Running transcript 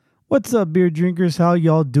What's up, beer drinkers? How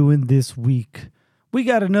y'all doing this week? We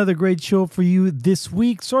got another great show for you this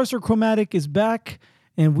week. Sorcerer Chromatic is back,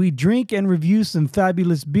 and we drink and review some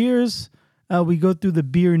fabulous beers. We go through the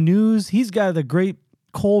beer news. He's got a great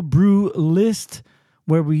cold brew list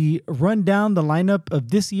where we run down the lineup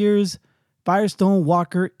of this year's Firestone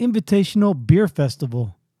Walker Invitational Beer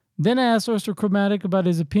Festival. Then I asked Sorcerer Chromatic about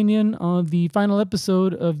his opinion on the final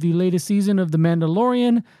episode of the latest season of The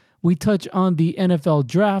Mandalorian. We touch on the NFL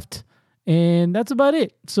draft, and that's about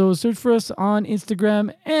it. So search for us on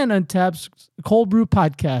Instagram and Untapped's Cold Brew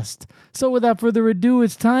Podcast. So without further ado,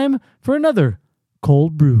 it's time for another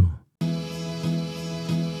Cold Brew.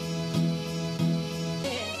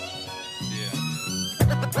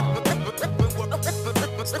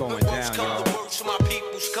 It's going down, y'all.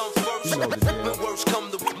 You know the deal.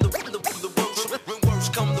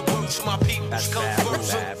 That's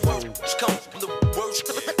bad.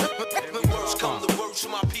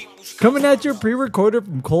 Coming at you pre-recorded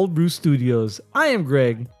from Cold Brew Studios. I am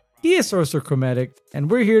Greg. He is Sorcerer Chromatic, and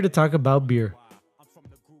we're here to talk about beer.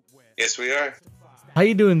 Yes, we are. How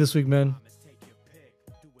you doing this week, man?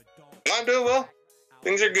 I'm doing well.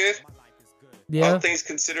 Things are good. Yeah. All things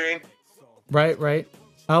considering. Right.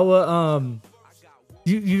 How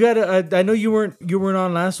you got I know you weren't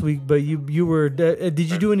on last week, but you were. Did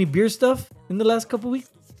you do any beer stuff in the last couple weeks?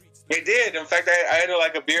 I did. In fact, I had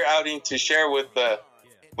a beer outing to share with the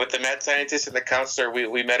mad scientist and the counselor.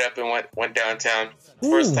 We met up and went downtown.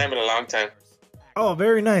 First time in a long time. Oh,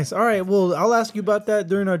 very nice. All right. Well, I'll ask you about that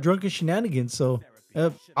during our Drunken Shenanigans. So,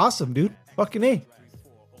 awesome, dude. Fucking A.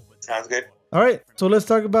 Sounds good. All right. So let's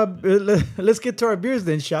talk about. Let's get to our beers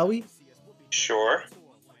then, shall we? Sure.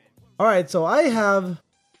 All right. So I have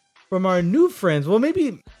from our new friends. Well,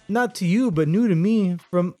 maybe not to you, but new to me,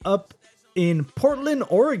 from up in Portland,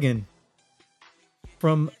 Oregon,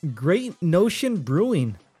 from Great Notion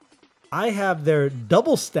Brewing. I have their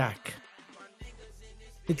Double Stack.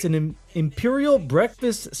 It's an Imperial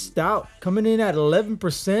Breakfast Stout coming in at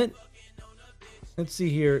 11%. Let's see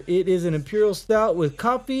here. It is an Imperial Stout with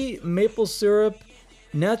coffee, maple syrup,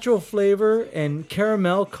 natural flavor, and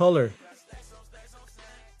caramel color.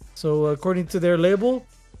 So according to their label,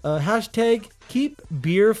 hashtag keep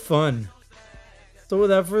beer fun. So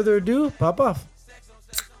without further ado, pop off.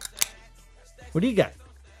 What do you got?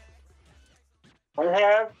 I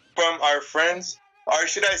have from our friends, or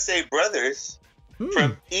should I say brothers,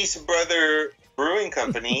 from East Brother Brewing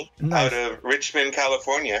Company Nice. out of Richmond,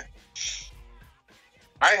 California.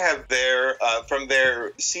 I have their from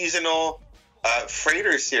their seasonal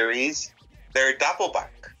freighter series, their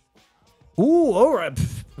Doppelbock. Ooh, all right.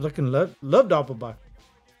 Looking love Doppelbock.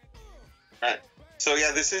 Right. So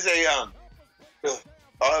yeah, this is a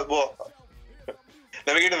well,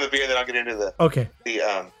 let me get into the beer, then I'll get into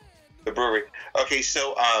the brewery. Okay,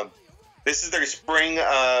 so this is their spring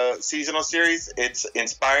seasonal series. It's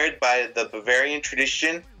inspired by the Bavarian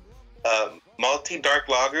tradition, malty dark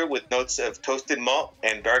lager with notes of toasted malt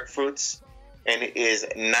and dark fruits, and it is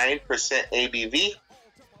 9% ABV.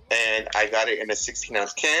 And I got it in a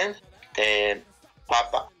 16-ounce can, and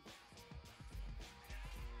papa.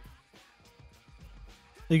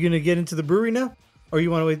 Are you gonna get into the brewery now, or you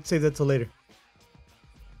want to wait save that till later?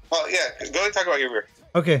 Oh yeah, go ahead and talk about your beer.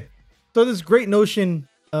 Okay, so this Great Notion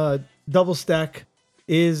Double Stack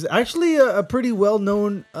is actually a pretty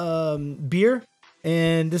well-known beer,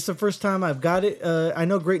 and this is the first time I've got it. I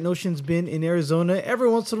know Great Notion's been in Arizona. Every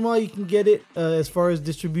once in a while you can get it as far as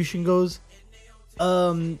distribution goes.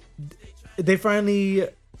 They finally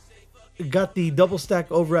got the Double Stack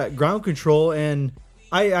over at Ground Control, and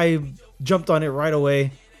I jumped on it right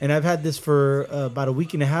away. And I've had this for about a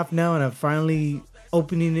week and a half now, and I'm finally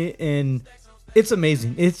opening it, and it's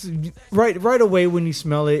amazing. It's right away when you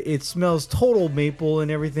smell it. It smells total maple and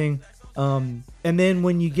everything. And then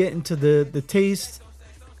when you get into the taste,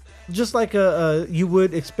 just like you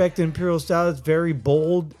would expect an Imperial Stout, it's very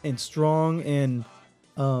bold and strong, and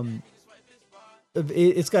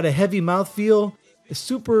it's got a heavy mouthfeel. It's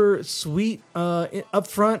super sweet up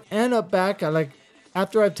front and up back.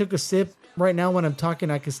 After I took a sip, right now when I'm talking,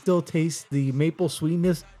 I can still taste the maple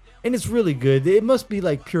sweetness, and it's really good. It must be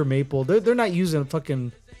like pure maple. They're not using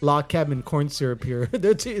fucking log cabin corn syrup here.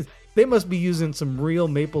 They must be using some real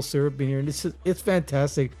maple syrup in here, and it's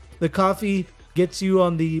fantastic. The coffee gets you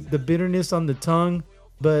on the bitterness on the tongue,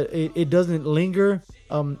 but it doesn't linger.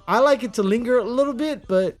 I like it to linger a little bit,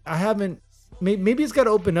 but I haven't. Maybe it's got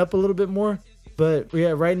to open up a little bit more. But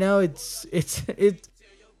yeah, right now it's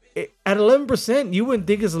at 11%. You wouldn't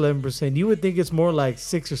think it's 11%. You would think it's more like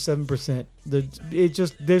 6 or 7%.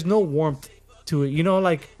 There's no warmth to it. You know,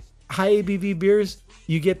 like high ABV beers,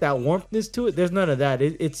 you get that warmthness to it. There's none of that.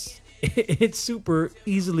 It's super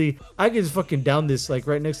easily. I can just fucking down this like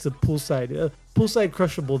right next to poolside. Poolside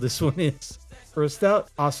crushable. This one is for a stout.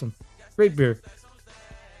 Awesome, great beer.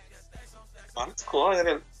 Oh, that's cool. I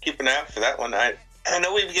gotta keep an eye out for that one. I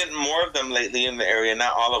know we've been getting more of them lately in the area,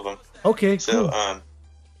 not all of them. Okay, so cool.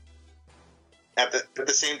 At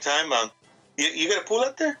the same time, you got a pool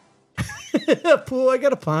out there? A pool. I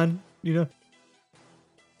got a pond. You know.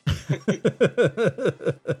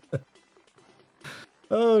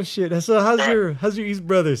 Oh shit! So how's your East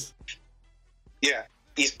Brothers? Yeah,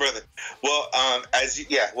 East Brother. Well,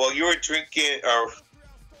 you were drinking, you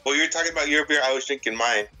were talking about your beer. I was drinking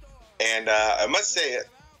mine, and I must say,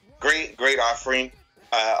 great offering.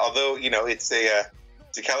 Although it's a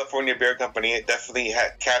California beer company, it definitely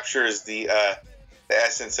captures the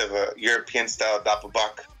essence of a European style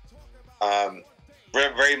Doppelbock.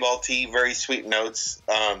 Very, very malty, very sweet notes.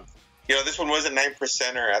 This one was a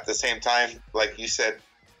 9%er at the same time. Like you said,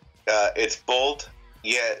 it's bold,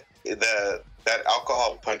 yet that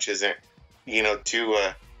alcohol punch isn't, too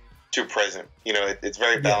present. It's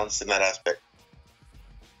very balanced in that aspect.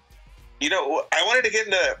 I wanted to get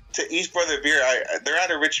into East Brother Beer. They're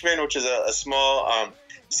out of Richmond, which is a small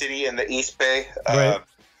city in the East Bay. Right.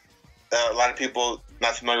 A lot of people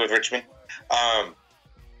not familiar with Richmond.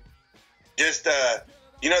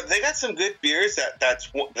 They got some good beers that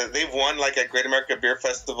they've won, like at Great America Beer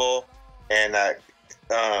Festival and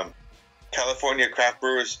California Craft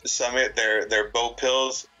Brewers Summit. Their Bow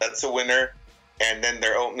Pills, that's a winner, and then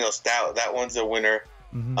their Oatmeal Stout, that one's a winner.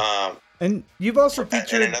 Mm-hmm. And you've also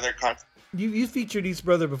featured another you featured East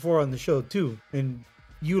Brother before on the show too, and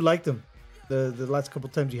you liked them the last couple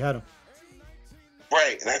times you had them.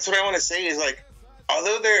 Right, that's what I want to say is like,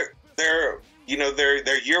 although their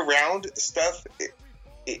year-round stuff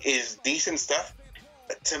is decent stuff,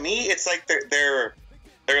 to me it's like their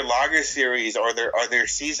lager series or their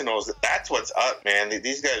seasonals. That's what's up, man.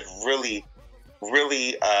 These guys really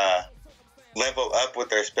level up with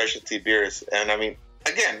their specialty beers, and I mean,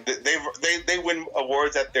 again, they win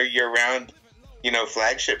awards at their year-round,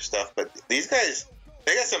 flagship stuff. But these guys,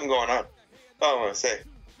 they got something going on. That's all I want to say.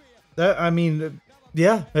 I mean,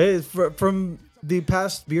 yeah, from the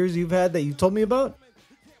past beers you've had that you told me about,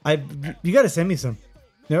 you got to send me some,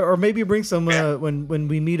 or maybe bring some when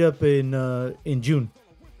we meet up in June.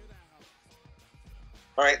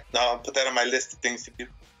 All right, I'll put that on my list of things to do.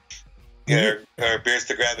 Yeah, or beers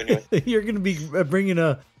to grab anyway. You're gonna be bringing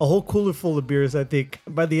a whole cooler full of beers, I think,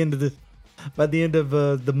 by the end of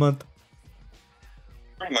the month.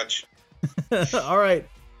 Pretty much. All right,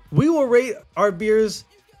 we will rate our beers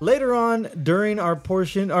later on during our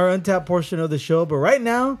untapped portion of the show. But right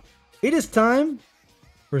now, it is time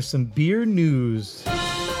for some beer news.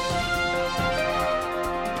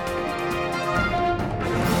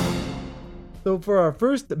 So for our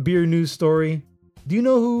first beer news story, do you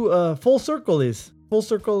know who Full Circle is? Full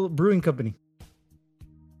Circle Brewing Company.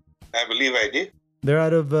 I believe I do. They're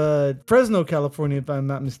out of Fresno, California, if I'm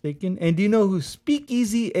not mistaken. And do you know who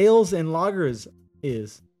Speakeasy Ales and Lagers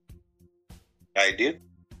is? I do.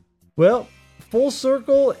 Well, Full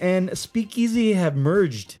Circle and Speakeasy have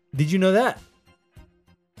merged. Did you know that?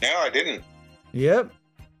 No, I didn't. Yep.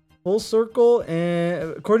 Full Circle,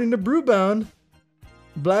 and according to Brewbound,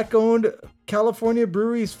 Black-owned California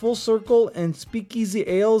breweries Full Circle and Speakeasy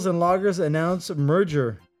Ales and Lagers announced a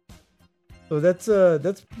merger. So that's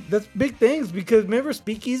big things, because remember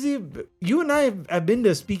Speakeasy? You and I have been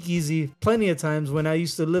to Speakeasy plenty of times when I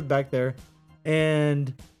used to live back there,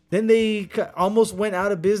 and then they almost went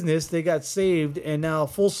out of business. They got saved, and now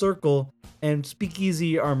Full Circle and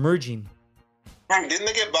Speakeasy are merging. Didn't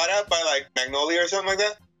they get bought out by like Magnolia or something like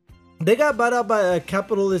that? They got bought out by a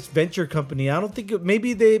capitalist venture company. I don't think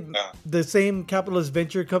the same capitalist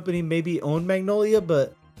venture company maybe owned Magnolia,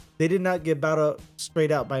 but they did not get bought out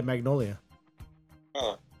straight out by Magnolia.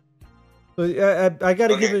 Oh. So I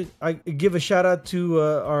gotta give a shout out to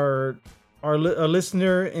our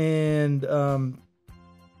listener and our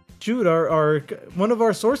one of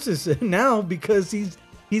our sources now, because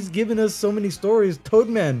he's given us so many stories.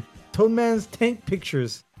 Toadman's Tank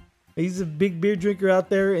Pictures. He's a big beer drinker out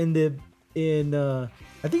there in I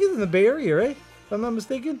think it's in the Bay Area, right? If I'm not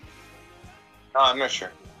mistaken. I'm not sure.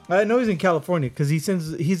 I know he's in California because he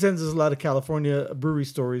sends us a lot of California brewery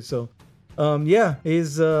stories. So,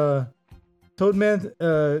 he's Toadman.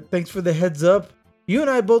 Thanks for the heads up. You and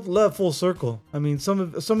I both love Full Circle. I mean, some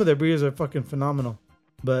of their beers are fucking phenomenal.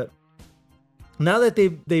 But now that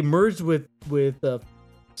they merged with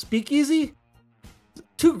Speakeasy,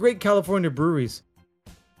 two great California breweries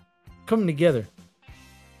coming together.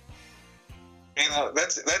 You know,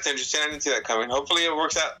 that's interesting. I didn't see that coming. Hopefully it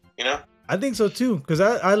works out, you know? I think so too. Because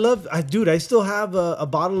I still have a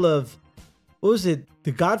bottle of, what was it?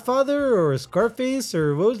 The Godfather or Scarface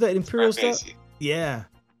or what was that Imperial stuff? Yeah.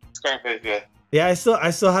 Scarface, yeah. Yeah, I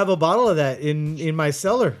still have a bottle of that in my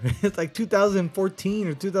cellar. It's like 2014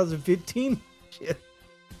 or 2015. Shit.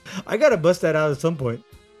 I gotta bust that out at some point.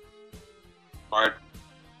 Hard.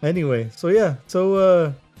 Anyway, so yeah.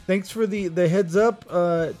 So thanks for the heads up,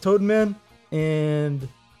 Toadman. And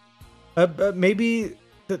maybe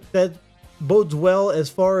that bodes well as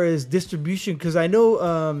far as distribution, because I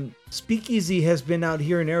know Speakeasy has been out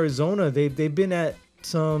here in Arizona. They've been at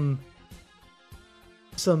some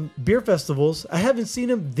beer festivals. I haven't seen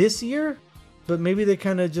them this year, but maybe they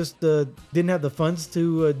kind of just didn't have the funds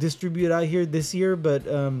to distribute out here this year. But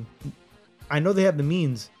I know they have the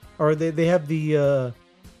means, or they have the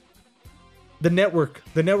network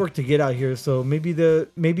to get out here. So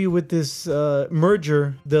maybe with this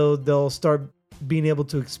merger, they'll start being able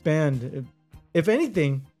to expand. If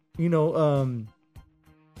anything, you know,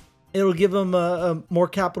 it'll give them more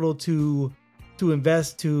capital to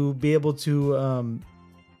invest, to be able to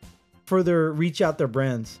further reach out their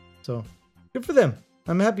brands. So good for them.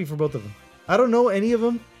 I'm happy for both of them. I don't know any of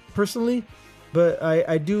them personally, but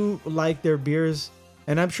I do like their beers,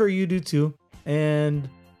 and I'm sure you do too. And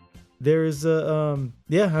there's I'm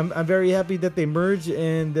very happy that they merged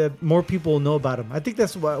and that more people know about them. I think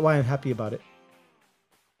that's why I'm happy about it.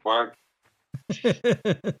 Mark. They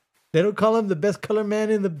don't call him the best color man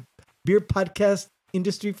in the beer podcast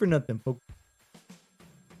industry for nothing, folks.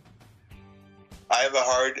 I have a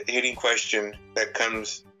hard-hitting question that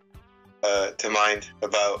comes to mind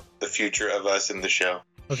about the future of us in the show.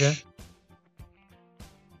 Okay.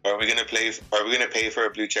 Are we gonna pay for a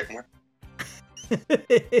blue check mark?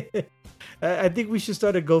 I think we should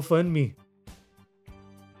start a GoFundMe.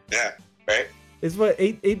 Yeah, right. It's what,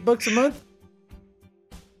 $8 a month?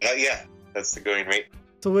 Yeah, that's the going rate.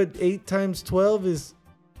 So what, 8 times 12 is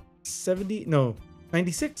 70? No,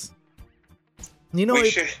 96. You know,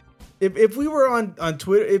 if we were on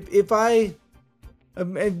Twitter, if I,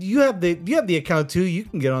 and you have the account too, you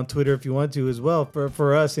can get on Twitter if you want to as well.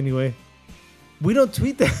 For us anyway, we don't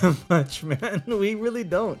tweet that much, man. We really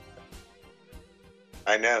don't.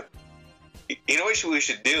 I know. You know what we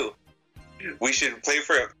should do? We should pay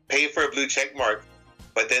for a blue check mark,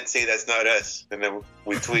 but then say that's not us, and then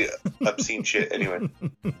we tweet obscene shit anyway.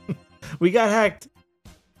 We got hacked.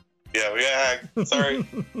 Yeah, we got hacked. Sorry.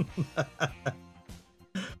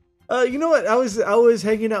 You know what? I was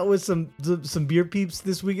hanging out with some beer peeps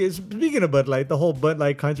this week. Speaking of Bud Light, the whole Bud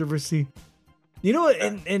Light controversy. You know what?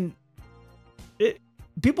 And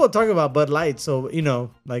people talk about Bud Light, so you know,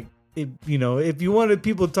 like, if you wanted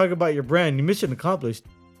people to talk about your brand, your mission accomplished.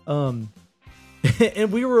 And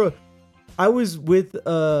I was with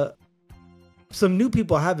some new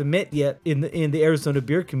people I haven't met yet in the Arizona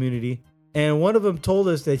beer community, and one of them told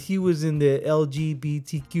us that he was in the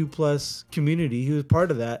LGBTQ plus community. He was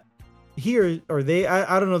part of that. Here or they,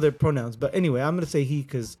 I don't know their pronouns, but anyway, I'm gonna say he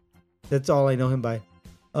because that's all I know him by.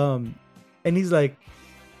 And he's like,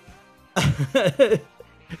 it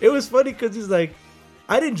was funny because he's like,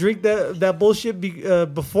 I didn't drink that bullshit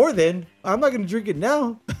before then. I'm not gonna drink it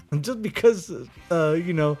now, just because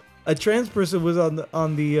a trans person was on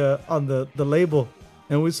the label,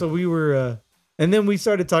 and we were, and then we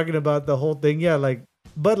started talking about the whole thing. Yeah, like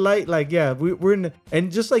Bud Light, like yeah, we're in,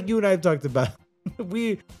 and just like you and I have talked about,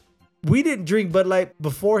 we didn't drink Bud Light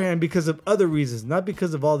beforehand because of other reasons, not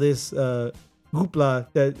because of all this hoopla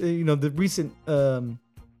that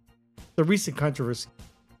the recent controversy.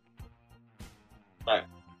 Right.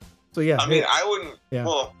 So yeah. I mean, I wouldn't. Yeah.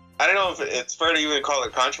 Well, I don't know if it's fair to even call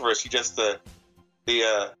it controversy. Just the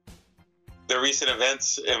recent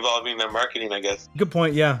events involving their marketing, I guess. Good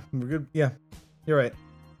point. Yeah. Good. Yeah. You're right.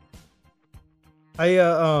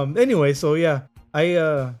 Anyway, so yeah.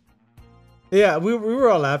 Yeah, we were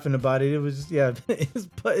all laughing about it. It was just, yeah,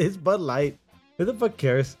 it's Bud Light. Who the fuck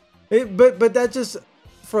cares? But that's just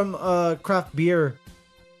from craft beer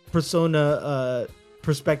persona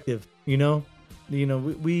perspective, you know,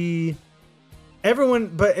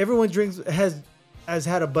 everyone drinks has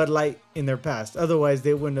had a Bud Light in their past. Otherwise,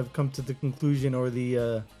 they wouldn't have come to the conclusion or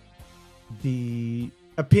the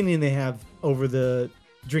opinion they have over the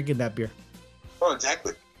drinking that beer. Oh,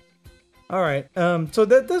 exactly. All right. So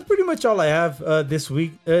that's pretty much all I have this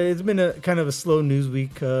week. It's been a kind of a slow news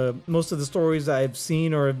week. Most of the stories I've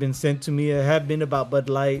seen or have been sent to me have been about Bud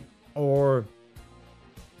Light or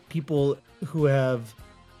people who have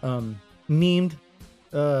memed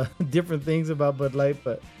different things about Bud Light.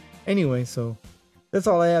 But anyway, so that's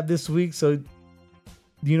all I have this week. So do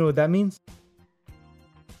you know what that means?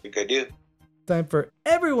 think I do. Time for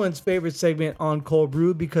everyone's favorite segment on Cold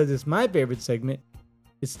Brew because it's my favorite segment.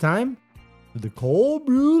 It's time for the Cold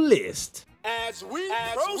Brew List. As we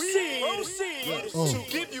proceed to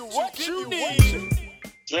give you what you need.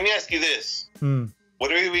 So let me ask you this.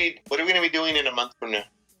 What are we going to be doing in a month from now?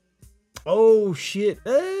 Oh, shit.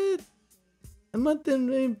 A month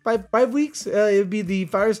and 5 weeks. It would be the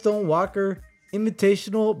Firestone Walker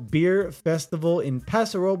Invitational Beer Festival in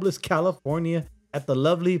Paso Robles, California at the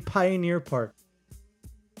lovely Pioneer Park.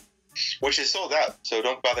 Which is sold out, so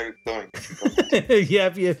don't bother going. Yeah,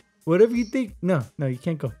 if you, whatever you think. No, you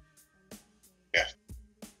can't go. Yeah.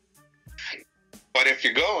 But if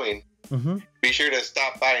you're going, be sure to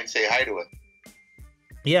stop by and say hi to us.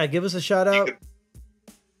 Yeah, give us a shout out.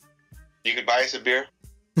 You could buy us a beer.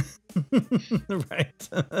 Right.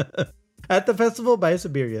 At the festival, buy us a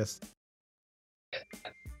beer, yes.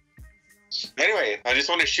 Anyway, I just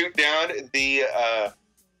want to shoot down the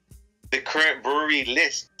current brewery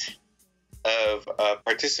list of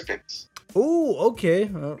participants. Oh, okay.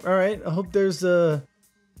 All right. I hope there's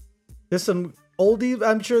some oldies.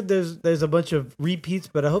 I'm sure there's a bunch of repeats,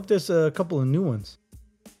 but I hope there's a couple of new ones.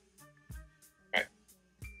 Right.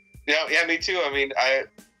 Yeah, me too. I mean,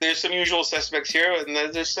 there's some usual suspects here, and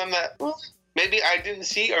there's some that maybe I didn't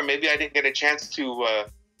see, or maybe I didn't get a chance to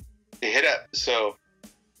hit up. So,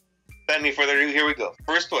 without any further ado, here we go.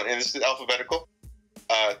 First one, and this is alphabetical.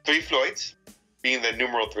 3 Floyds, being the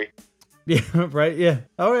numeral 3. Yeah, right. Yeah.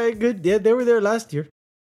 All right, good. Yeah, they were there last year.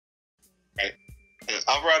 Right.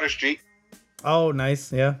 Alvarado Street. Oh,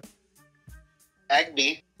 nice. Yeah.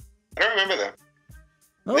 Agby. I don't remember them.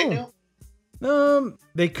 Oh. They new?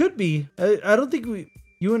 They could be. I don't think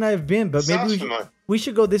you and I have been, but maybe we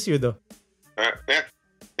should go this year though. All right. Yeah.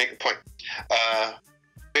 Make a point.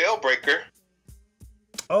 Bale Breaker.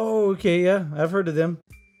 Oh, okay. Yeah, I've heard of them.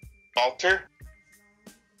 Alter.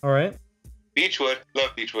 All right. Beechwood.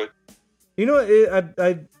 Love Beechwood. You know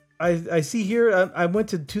what? I see here. I went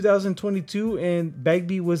to 2022 and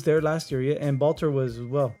Bagby was there last year, yeah, and Balter was as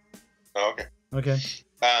well. Oh, okay. Okay.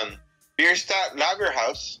 Bierstadt Lager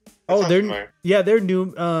House. Oh, they're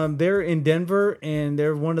new. They're in Denver, and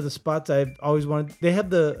they're one of the spots I've always wanted. They have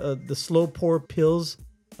the slow pour pills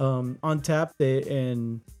on tap.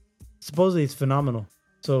 And supposedly it's phenomenal.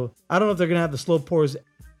 So I don't know if they're gonna have the slow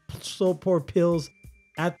pour pills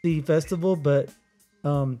at the festival, but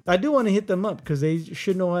I do want to hit them up because they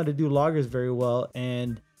should know how to do lagers very well.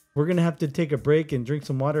 And we're gonna have to take a break and drink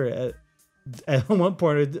some water at one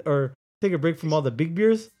point, or take a break from all the big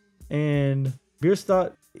beers. And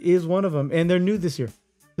Bierstadt is one of them, and they're new this year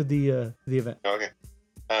to the event. Okay.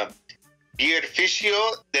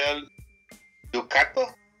 Bierficio del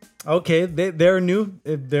Ducato. Okay, they're new.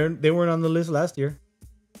 They weren't on the list last year.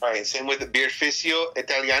 All right. Same with the Bierficio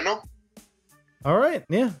Italiano. All right.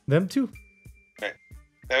 Yeah, them too. Right.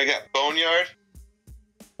 Then we got Boneyard.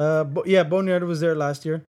 Yeah, Boneyard was there last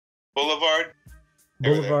year. Boulevard.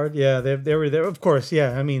 Yeah, they were there. Of course,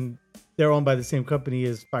 yeah. I mean, they're owned by the same company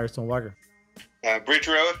as Firestone Lager. Bridge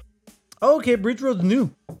Road. Oh, okay, Bridge Road's new.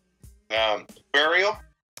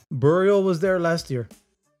 Burial was there last year.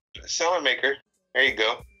 Cellar Maker. There you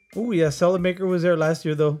go. Oh, yeah, Cellar Maker was there last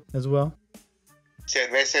year, though, as well.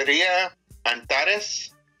 Cerveceria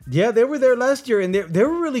Antares. Yeah, they were there last year, and they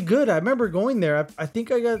were really good. I remember going there. I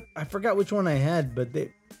think I forgot which one I had, but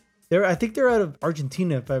I think they're out of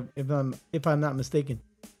Argentina, if I'm not mistaken.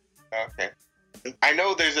 Okay. I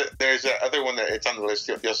know there's a other one that it's on the list.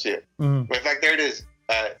 You'll see it. Mm-hmm. In fact, there it is.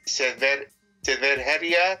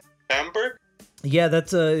 Cervejeria Bamberg. Yeah,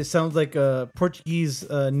 that's it sounds like a Portuguese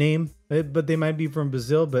name, but they might be from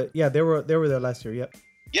Brazil. But yeah, they were there last year. Yep.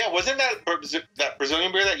 Yeah, wasn't that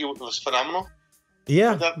Brazilian beer that was phenomenal?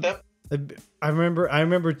 Yeah. I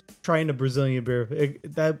remember trying a Brazilian beer.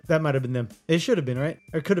 That might have been them. It should have been, right?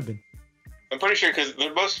 Or could have been. I'm pretty sure because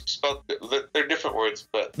they're both spelled. They're different words,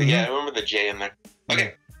 but yeah, I remember the J in there.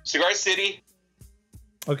 Okay, Cigar City.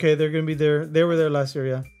 Okay, they're gonna be there. They were there last year,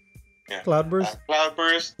 yeah. Cloudburst.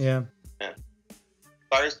 Cloudburst. Yeah.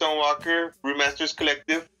 Firestone Walker, Brewmasters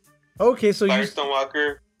Collective. Okay, so Firestone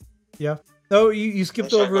Walker. Yeah. Oh, you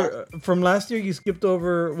skipped over from last year. You skipped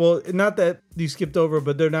over. Well, not that you skipped over,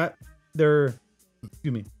 but they're not there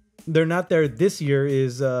this year.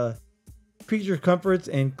 Is Creature Comforts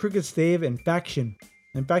and Crooked Stave and Faction.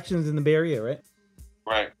 And Faction's in the Bay Area, right?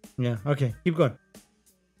 Right. Yeah. Okay. Keep going.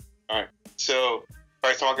 All right. So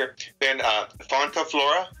Firestone Walker, then Fonta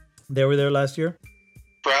Flora. They were there last year.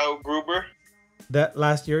 Frau Gruber. That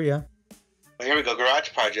last year, yeah. Well, here we go.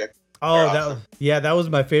 Garage Project. Oh, that was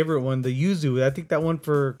my favorite one. The Yuzu. I think that won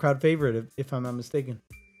for crowd favorite, if I'm not mistaken.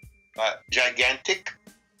 Gigantic.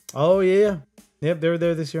 Oh yeah. Yep, they were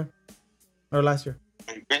there this year. Or last year.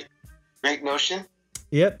 Great Notion.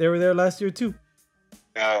 Yep, they were there last year too.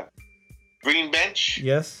 Green Bench.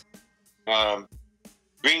 Yes.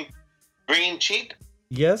 Green Cheek.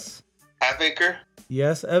 Yes. Half Acre.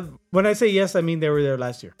 Yes. When I say yes, I mean they were there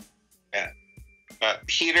last year. Yeah.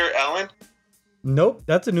 Peter Allen. Nope,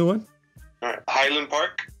 that's a new one. Highland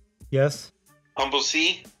Park. Yes. Humble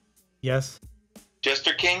Sea. Yes.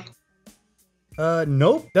 Jester King.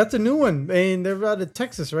 Nope, that's a new one, and they're out of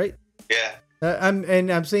Texas, right? Yeah.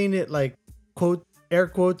 I'm saying it like quote air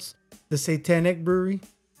quotes the Satanic Brewery.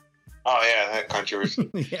 Oh yeah, that controversy.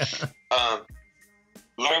 Yeah.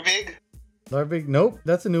 Larvig. Nope,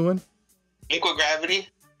 that's a new one. Equal Gravity.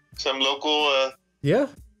 Some local. Yeah.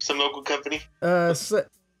 Some local company.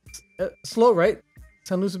 Slow, right?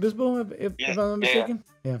 San Luis Obispo, if I'm not mistaken.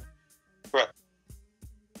 Yeah. Correct.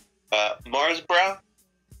 Mars Brow.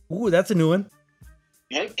 Ooh, that's a new one.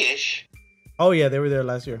 Monkish. Oh yeah, they were there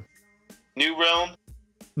last year. New Realm.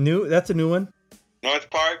 That's a new one. North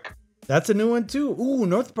Park. That's a new one too. Ooh,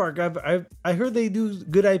 North Park. I heard they do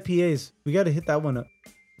good IPAs. We got to hit that one up.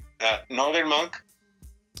 Northern Monk.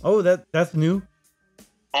 Oh, that's new.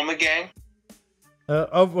 Omegang.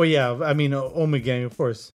 Well, yeah. I mean, Omegang, of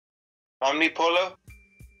course. Omnipolo.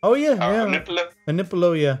 Oh yeah, yeah. Omnipolo.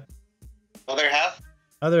 Omnipolo, yeah. Other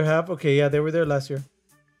half. Okay, yeah, they were there last year.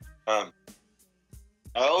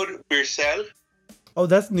 Aude Bircel. Oh,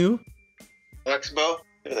 that's new. Expo.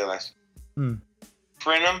 They're there last year.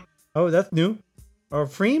 Frenum. Oh, that's new. Or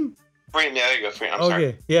Freem? Freem, yeah, there you go. Freem. I'm sorry.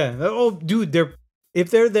 Okay, yeah. Oh, dude,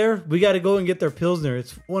 if they're there, we got to go and get their Pilsner.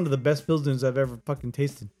 It's one of the best Pilsners I've ever fucking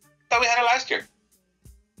tasted. I thought we had it last year.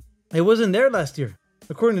 It wasn't there last year,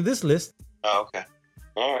 according to this list. Oh, okay.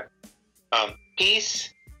 All right.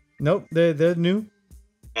 Peace. Nope, they're new.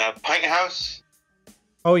 Pint House.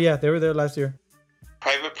 Oh, yeah, they were there last year.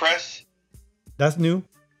 Private Press. That's new.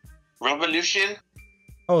 Revolution.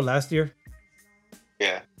 Oh, last year.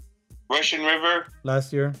 Yeah. Russian River.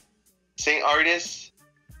 Last year. St. Artis.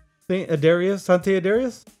 St. Adarius? Sante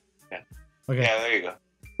Adarius? Yeah. Okay. Yeah, there you go.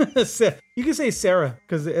 You can say Sarah,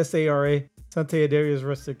 because the SARA. Sante Adarius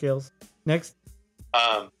Rustic Ales. Next.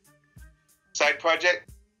 Side Project.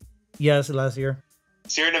 Yes, last year.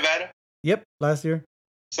 Sierra Nevada. Yep, last year.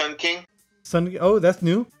 Sun King. Oh, that's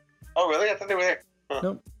new. Oh, really? I thought they were there. Huh.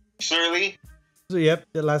 Nope. Surly. So, yep,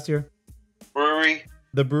 last year. Brewery.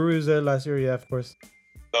 The brewery was there last year, yeah, of course.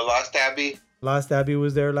 The Lost Abbey. Lost Abbey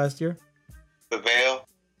was there last year. The Veil.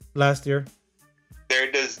 Last year.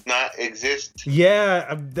 There Does Not Exist.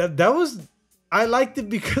 Yeah, that was... I liked it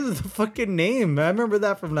because of the fucking name. I remember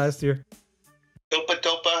that from last year. Topa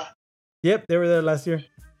Topa. Yep, they were there last year.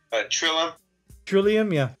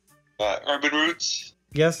 Trillium. Yeah. Urban Roots.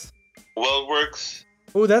 Yes. Weldworks.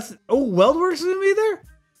 Weldworks is gonna be there?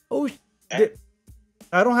 Oh, yeah.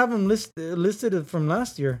 I don't have them listed from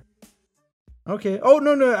last year. Okay. Oh,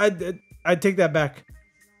 no, I take that back.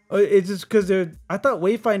 It's just because I thought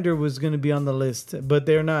Wayfinder was gonna be on the list, but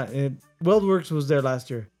they're not. Weldworks was there last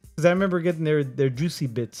year. Because I remember getting their Juicy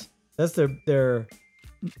Bits. That's their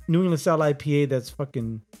New England style IPA that's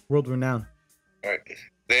fucking world renowned. All right.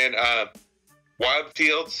 Then Wild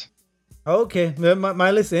Fields. Okay.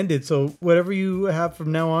 My list ended, so whatever you have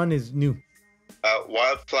from now on is new.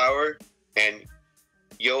 Wildflower and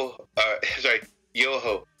Yoho.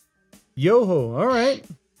 Yoho. All right.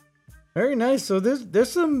 Very nice. So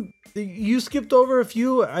there's some you skipped over a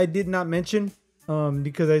few I did not mention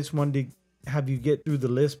because I just wanted to have you get through the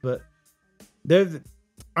list, but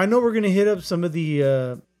I know we're gonna hit up some of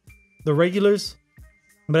the regulars,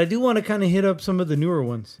 but I do want to kind of hit up some of the newer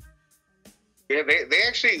ones. Yeah, they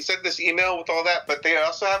actually sent this email with all that, but they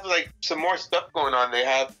also have like some more stuff going on. They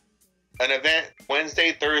have an event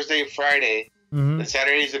Wednesday, Thursday, Friday, and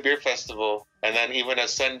Saturday is a beer festival, and then even a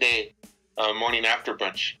Sunday morning after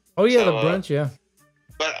brunch. Oh yeah, the brunch, yeah.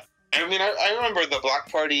 But I mean, I remember the block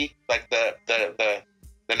party like the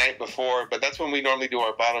night before, but that's when we normally do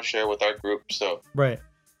our bottle share with our group. So right,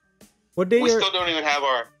 what day? We still don't even have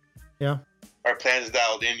our plans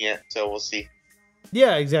dialed in yet, so we'll see.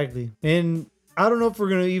 Yeah, exactly. And I don't know if we're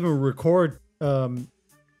gonna even record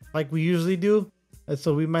like we usually do,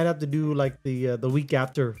 so we might have to do like the week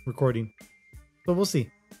after recording. So we'll see.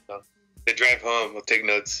 So, the drive home, we'll take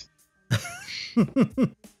notes.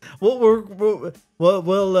 We'll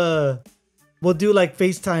do like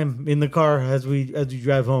FaceTime in the car as we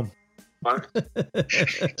drive home. Don't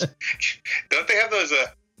they have those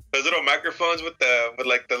little microphones with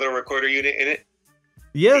like the little recorder unit in it?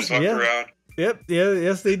 Yes, walk around. Yep, yeah,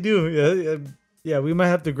 yes they do. Yeah, we might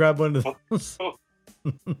have to grab one of those.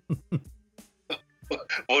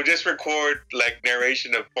 We'll just record like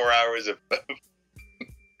narration of 4 hours of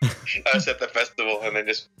us at the festival, and then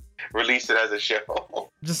just release it as a show.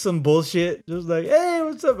 Just some bullshit. Just like, hey,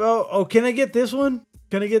 what's up? Oh, can I get this one?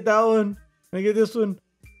 Can I get that one? Can I get this one?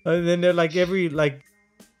 And then they're like every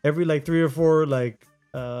 3 or 4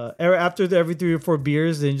 after every 3 or 4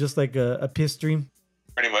 beers, then just like a piss stream.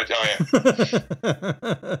 Pretty much. Oh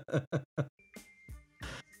yeah.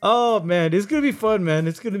 Oh man, it's gonna be fun, man.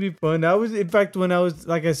 It's gonna be fun. In fact, when I was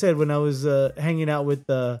hanging out with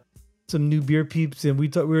some new beer peeps, and we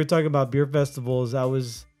were talking about beer festivals. I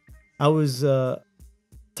was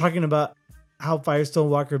talking about how Firestone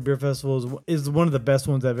Walker Beer Festival is one of the best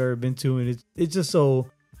ones I've ever been to, and it's just so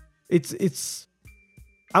it's.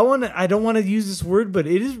 I don't want to use this word, but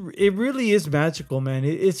it really is magical, man.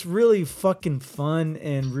 It's really fucking fun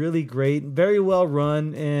and really great, very well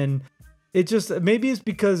run, and it just maybe it's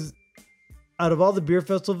because out of all the beer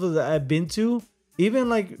festivals that I've been to, even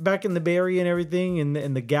like back in the Bay Area and everything,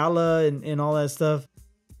 and the gala and all that stuff,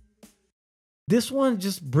 this one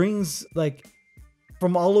just brings like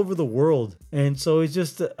from all over the world, and so it's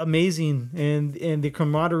just amazing, and the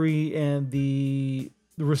camaraderie and the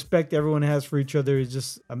respect everyone has for each other is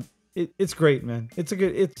just it's great, man. It's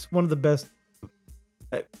one of the best,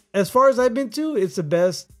 as far as I've been to. It's the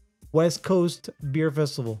best West Coast beer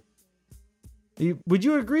festival. Would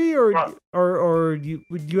you agree, or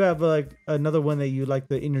would you have like another one that you like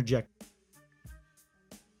to interject?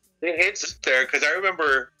 It's there because I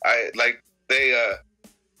remember a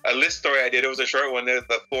list story I did. It was a short one. There's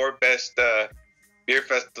the 4 best beer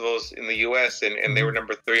festivals in the U.S. and they were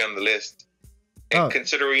number 3 on the list. And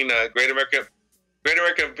considering Great American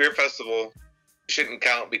Beer Festival shouldn't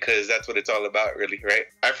count because that's what it's all about, really, right?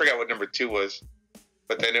 I forgot what number 2 was,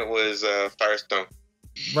 but then it was Firestone.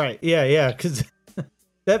 Right. Yeah. Because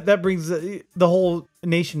that brings the whole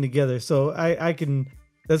nation together. So I can.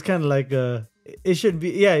 That's kind of like it should be.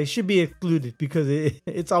 Yeah, it should be excluded because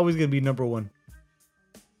it's always gonna be number 1.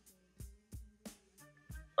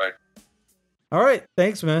 Right. All right.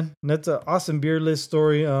 Thanks, man. That's an awesome beer list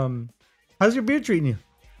story. How's your beer treating you?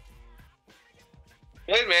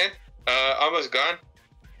 Good, man. Almost gone.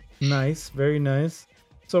 Nice. Very nice.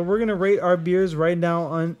 So we're going to rate our beers right now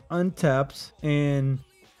on Untappd. And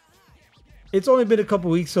it's only been a couple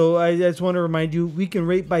weeks, so I just want to remind you, we can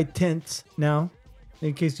rate by tenths now,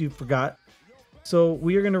 in case you forgot. So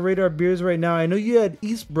we are going to rate our beers right now. I know you had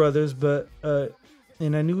East Brothers, but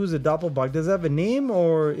and I knew it was a Doppelbock. Does it have a name,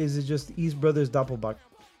 or is it just East Brothers Doppelbock?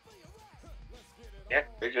 Yeah,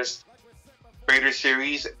 they're just Trader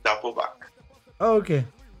Series Doppelbock. Oh, okay.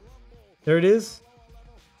 There it is.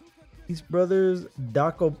 East Brothers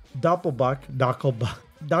Doppelbock.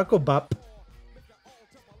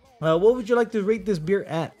 What would you like to rate this beer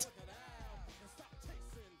at?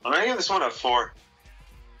 I'm gonna give this one a 4.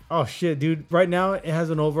 Oh shit, dude! Right now it has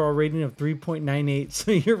an overall rating of 3.98,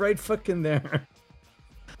 so you're right fucking there.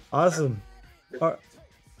 Awesome.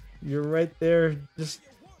 You're right there. Just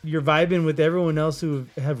you're vibing with everyone else who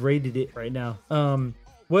have rated it right now.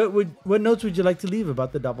 What notes would you like to leave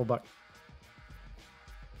about the Doppelbock?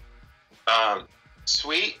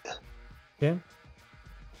 Sweet. Okay.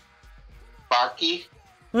 Baki.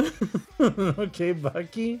 Okay,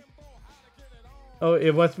 Baki. Oh,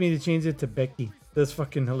 it wants me to change it to Becky. That's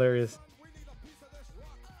fucking hilarious.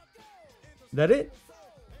 That it?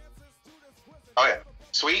 Oh yeah.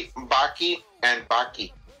 Sweet, Baki, and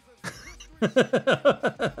Baki.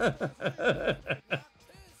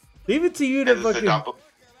 Leave it to you to fucking.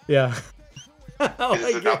 Yeah. Oh,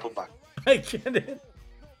 this is a Doppelbock. I get it.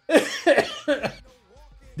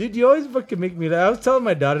 Dude, you always fucking make me laugh. I was telling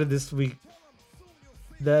my daughter this week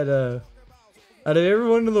that out of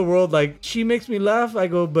everyone in the world, like, she makes me laugh. I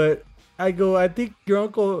think your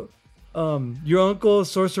uncle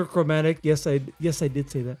Sorcerer Chromatic. Yes, I did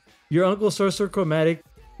say that. Your uncle Sorcerer Chromatic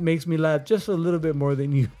makes me laugh just a little bit more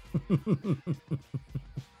than you.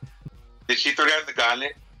 Did she throw down the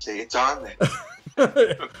gauntlet? Say it's on there.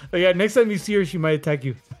 Yeah, next time you see her, she might attack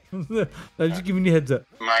you. I'm just giving you a heads up.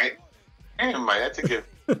 Might. That's a good.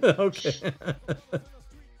 Okay.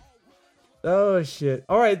 Oh shit.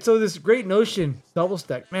 All right, so this Great Notion double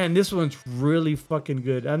stack, man, this one's really fucking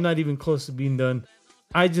good. I'm not even close to being done.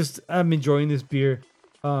 I'm enjoying this beer.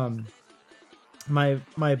 My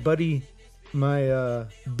buddy, my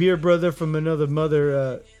beer brother from another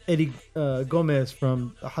mother, Eddie Gomez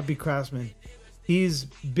from Hoppy Craftsman. He's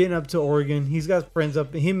been up to Oregon. He's got friends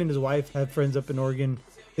up. Him and his wife have friends up in Oregon.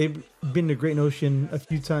 They've been to Great Notion a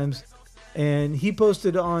few times, and he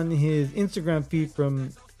posted on his Instagram feed from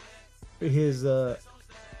his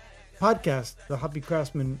podcast, the Hoppy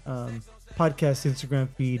Craftsman podcast Instagram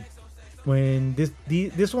feed, when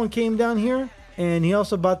this one came down here, and he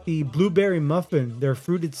also bought the blueberry muffin. They're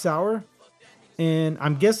fruited sour. And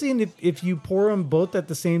I'm guessing if you pour them both at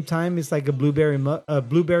the same time, it's like a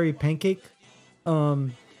blueberry pancake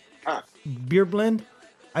beer blend.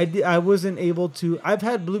 I wasn't able to. I've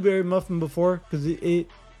had blueberry muffin before because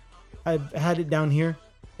I've had it down here,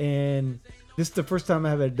 and this is the first time I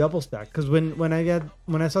have a double stack. Because when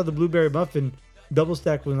I saw the blueberry muffin, double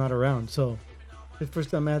stack was not around. So the first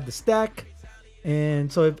time I had the stack,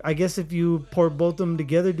 and so I guess if you pour both of them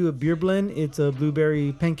together, do a beer blend, it's a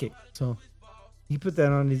blueberry pancake. So he put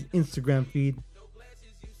that on his Instagram feed.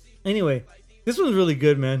 Anyway, this one's really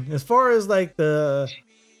good, man. As far as like the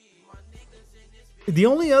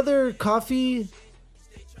only other coffee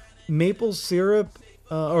maple syrup,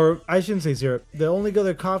 or I shouldn't say syrup. The only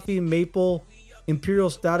other coffee maple imperial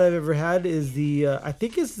stout I've ever had is I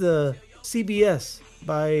think it's the CBS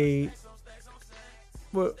by,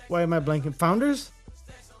 why am I blanking? Founders?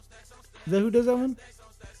 Is that who does that one?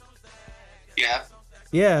 Yeah.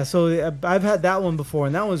 Yeah, so I've had that one before,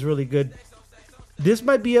 and that one's really good. This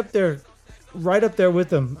might be up there, right up there with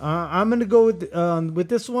them. I'm going to go with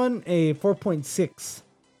this one, a 4.6.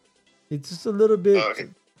 It's just a little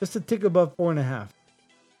bit, just a tick above 4.5.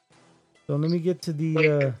 So let me get to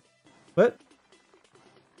the, what?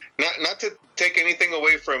 Not to take anything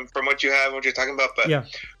away from what you have, what you're talking about, but yeah.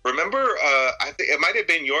 Remember, I think it might have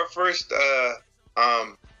been your first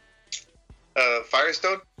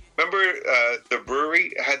Firestone. Remember, the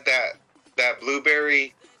brewery had that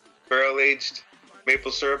blueberry barrel-aged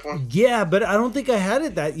maple syrup one? Yeah, but I don't think I had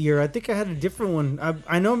it that year. I think I had a different one. I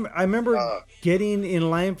remember getting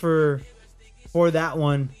in line for that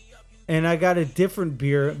one, and I got a different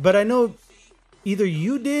beer. But I know either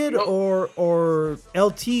you did or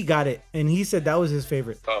LT got it, and he said that was his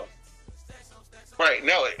favorite. Oh. Right.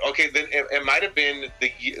 No. Okay. Then it might have been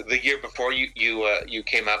the year before you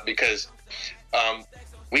came out, because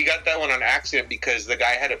we got that one on accident because the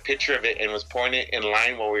guy had a picture of it and was pouring it in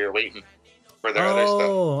line while we were waiting for their other stuff.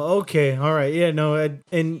 Oh, okay. All right. Yeah, no.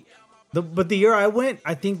 But the year I went,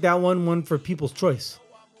 I think that one won for People's Choice.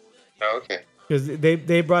 Oh, okay. Because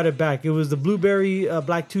they brought it back. It was the Blueberry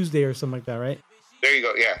Black Tuesday or something like that, right? There you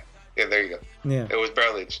go. Yeah. Yeah, there you go. Yeah. It was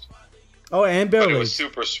barrel-aged. Oh, and barrel-aged. But it was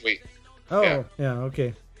super sweet. Oh, yeah,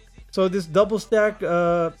 okay. So this double stack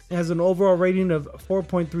has an overall rating of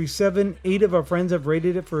 4.37. 8 of our friends have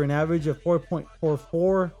rated it for an average of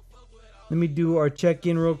 4.44. Let me do our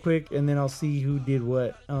check-in real quick, and then I'll see who did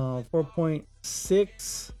what.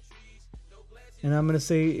 4.6. And I'm going to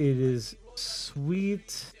say it is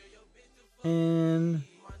sweet and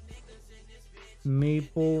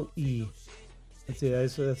maple E. That's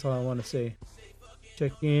it. That's all I want to say.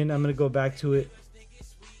 Check in. I'm going to go back to it.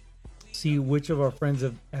 See which of our friends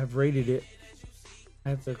have rated it. I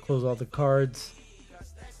have to close all the cards.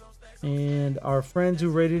 And our friends who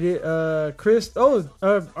rated it, Chris,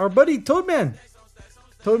 our buddy Toadman.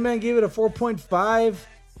 Toadman gave it a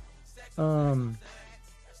 4.5.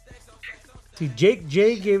 See, Jake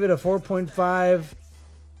J gave it a 4.5.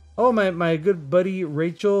 Oh, my good buddy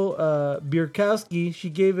Rachel Bierkowski,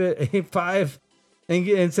 she gave it a 5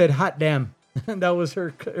 and said hot damn. That was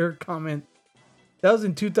her comment. That was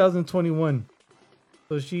in 2021.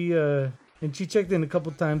 So she checked in a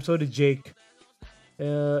couple times. So did Jake.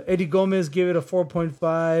 Eddie Gomez gave it a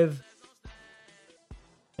 4.5.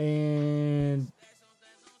 And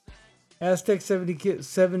Aztec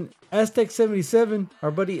 77,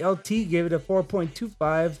 our buddy LT gave it a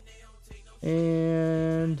 4.25.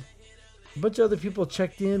 And a bunch of other people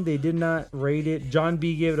checked in. They did not rate it. John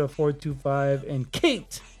B gave it a 4.25. And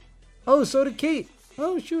Kate. Oh, so did Kate.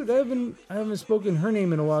 Oh shoot, I haven't spoken her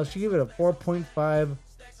name in a while. She gave it a 4.5.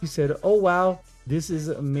 She said, "Oh wow, this is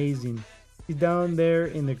amazing." She's down there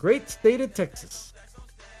in the great state of Texas.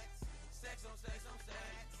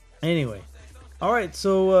 Anyway, all right.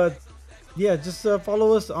 So just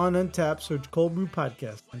follow us on Untappd. Search Cold Brew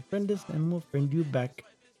Podcast and friend us, and we'll friend you back.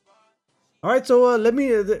 All right. So let me,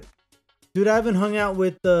 dude. I haven't hung out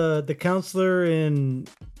with the counselor and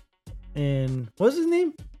what's his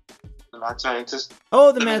name? The mad scientist.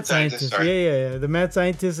 Oh, the mad scientist. Yeah. The mad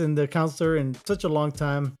scientist and the counselor in such a long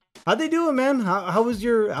time. How'd they do it, man? How was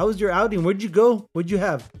your outing? Where'd you go? What'd you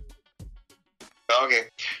have? Okay,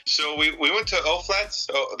 so we went to O'Flats.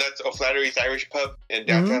 Oh, that's O'Flaherty's Irish Pub in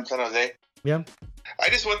downtown San Jose. Yeah. I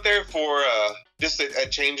just went there for just a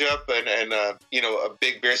change up and a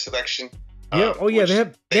big beer selection. Yeah.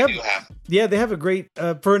 They have a great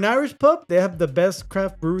for an Irish pub. They have the best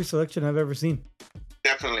craft brewery selection I've ever seen.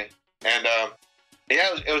 Definitely. And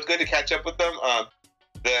it was good to catch up with them.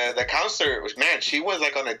 The counselor she was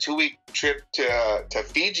like on a 2-week trip to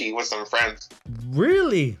Fiji with some friends.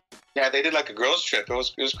 Really? Yeah, they did like a girls trip. It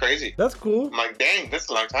was crazy. That's cool. I'm like, dang, that's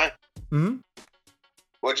a long time. Mm-hmm.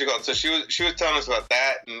 What'd you call it? So she was telling us about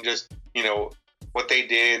that and just what they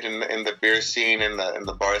did in the beer scene and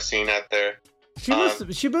the bar scene out there. She must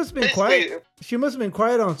have been quiet. She must have been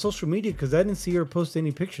quiet on social media because I didn't see her post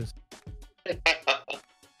any pictures.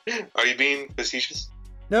 Are you being facetious?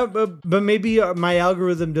 No, but maybe my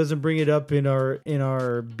algorithm doesn't bring it up in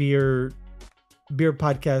our beer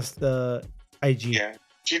podcast IG. Yeah,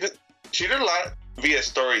 she did a lot via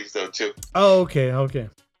stories though too. Oh, okay.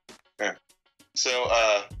 Yeah. So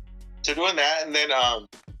doing that, and then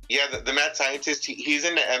the mad scientist, he's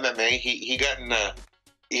into MMA.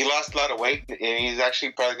 He lost a lot of weight, and he's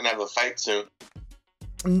actually probably gonna have a fight soon.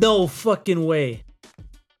 No fucking way.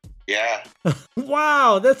 Yeah.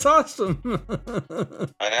 Wow, that's awesome.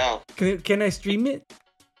 I know. Can I stream it?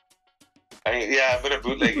 I'm gonna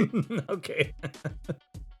bootleg it. Okay.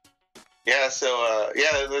 Yeah, so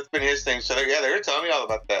that's been his thing. So they were telling me all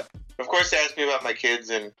about that. Of course, they asked me about my kids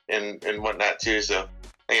and whatnot too. So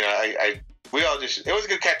we all just, it was a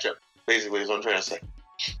good catch up. Basically, is what I'm trying to say.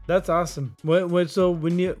 That's awesome.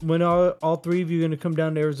 When all three of you are gonna come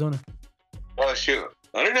down to Arizona? Oh shoot,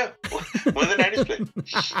 I don't know. When the night is played.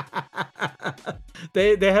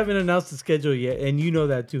 They haven't announced the schedule yet, and you know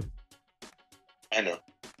that too. I know.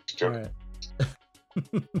 It's true. All right.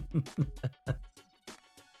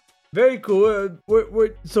 Very cool.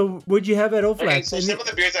 So what'd you have at Oflax? Okay, so some of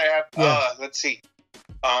the beers I have. Let's see.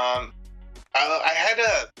 I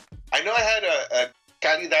know I had a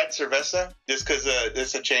Calidad Cerveza just because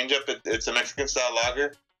it's a change up. It's a Mexican style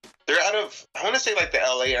lager. They're out of, I want to say like the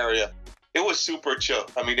LA area. It was super chill.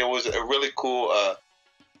 I mean, it was a really cool,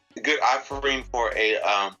 good offering for a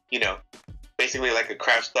basically like a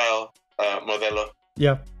craft style Modelo.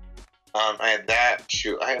 Yeah. I had that.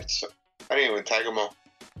 Shoot, I didn't even tag them all.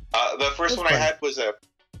 The first one I had was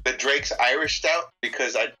the Drake's Irish Stout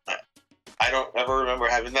because I don't ever remember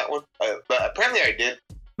having that one, but apparently I did.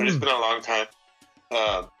 But it's been a long time.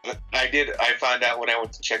 I found out when I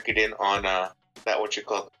went to check it in on that what you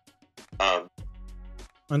call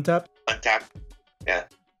Untapped. Yeah.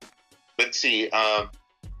 Let's see. What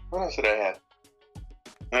else did I have?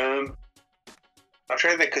 I'm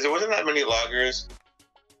trying to think because there wasn't that many lagers.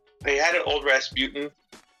 They had an Old Rasputin.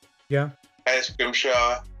 Yeah. I had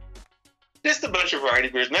Scrimshaw. Just a bunch of variety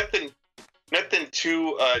beers. Nothing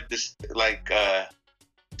too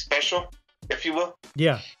special, if you will.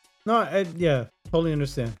 Yeah. No, totally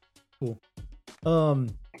understand. Cool.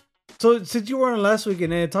 So since you were on last week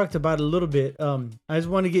and I talked about it a little bit, I just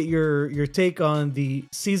want to get your take on the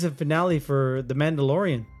season finale for The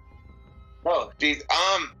Mandalorian. Oh, geez.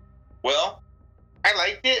 Well, I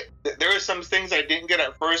liked it. There were some things I didn't get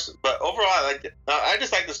at first, but overall I liked it. I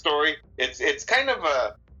just like the story. It's kind of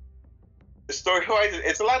the story-wise,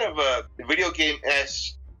 it's a lot of video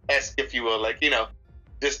game-esque, if you will. Like,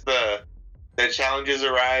 just the challenges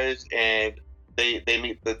arise and they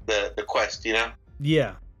meet the quest,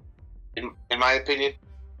 Yeah. In my opinion.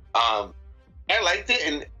 I liked it,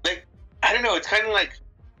 and I don't know, it's kind of like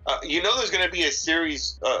there's going to be a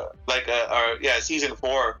series season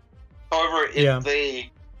 4. However, if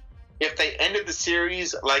they ended the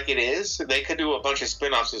series like it is, they could do a bunch of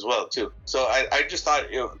spin-offs as well too. So I just thought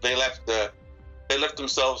they left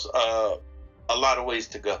themselves a lot of ways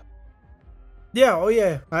to go. Yeah, oh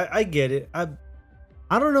yeah, I get it. I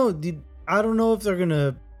don't know. I don't know if they're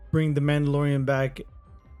gonna bring the Mandalorian back,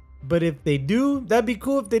 but if they do, that'd be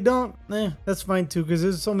cool. If they don't, that's fine too. Because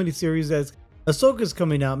there's so many series that Ahsoka's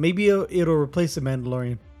coming out. Maybe it'll replace the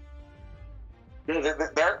Mandalorian.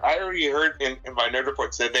 I already heard in my nerd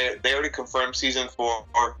reports that they already confirmed season 4.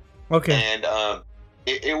 Okay. And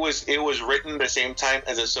it was written the same time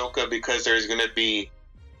as Ahsoka because there's going to be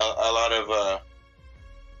a lot of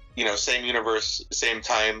same universe, same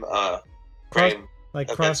time frame, like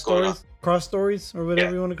cross stories or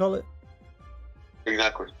whatever you want to call it.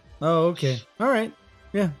 Exactly. Oh, okay. All right.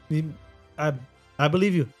 Yeah, I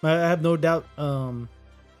believe you. I have no doubt.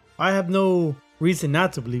 I have no reason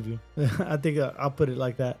not to believe you. I think I'll put it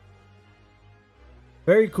like that.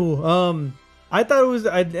 Very cool. I thought it was.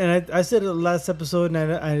 I said it the last episode,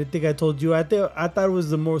 and I think I told you. I thought it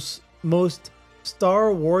was the most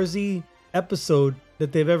Star Warsy episode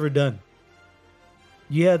that they've ever done.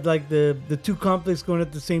 You had like the two conflicts going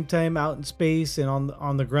at the same time out in space and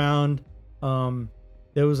on the ground.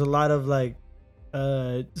 There was a lot of like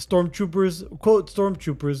stormtroopers, quote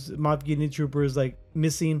stormtroopers, Moff Gideon troopers, like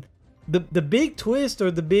missing. The big twist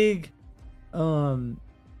or the big I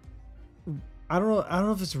don't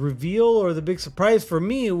know if it's reveal or the big surprise for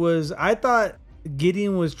me was I thought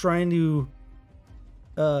Gideon was trying to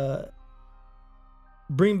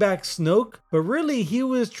bring back Snoke, but really he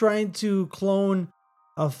was trying to clone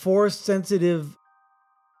a Force sensitive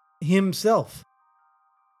himself.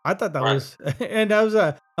 I thought that was, and I was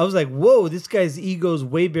like, whoa, this guy's ego is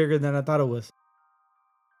way bigger than I thought it was.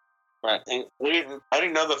 Right. And I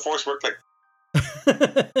didn't know the Force worked like.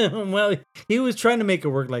 Well, he was trying to make it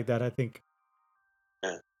work like that, I think.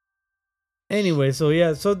 Yeah. Anyway, so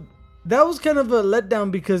that was kind of a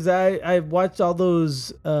letdown because I watched all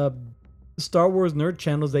those Star Wars nerd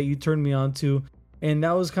channels that you turned me on to, and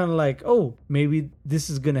that was kind of like, oh, maybe this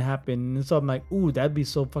is gonna happen. And so I'm like, ooh, that'd be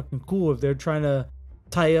so fucking cool if they're trying to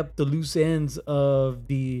tie up the loose ends of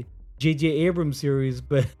the J.J. Abrams series.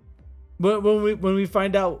 But when we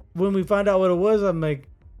find out what it was, I'm like,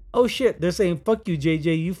 oh shit, they're saying fuck you,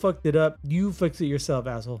 J.J. You fucked it up. You fix it yourself,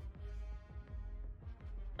 asshole.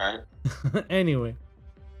 All right. Anyway.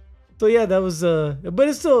 So yeah, that was but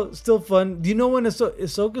it's still fun. Do you know when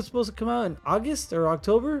Ahsoka's supposed to come out, in August or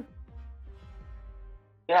October?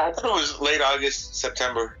 Yeah, I thought it was late August,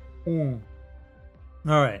 September. All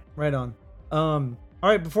right, right on. All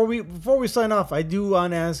right, before we sign off, I do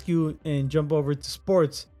want to ask you and jump over to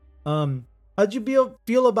sports. How'd you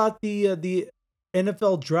feel about the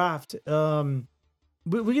NFL draft?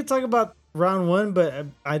 We could talk about round one, but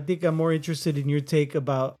I think I'm more interested in your take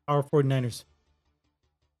about our 49ers.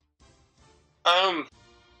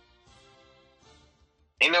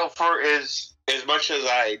 For as much as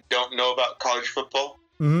I don't know about college football,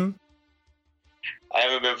 I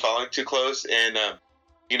haven't been following too close, and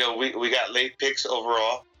we got late picks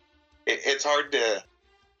overall. It's hard to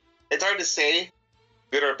say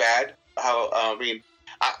good or bad. How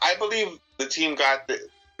I believe the team got the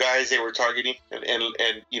guys they were targeting and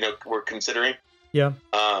were considering. Yeah.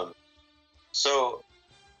 So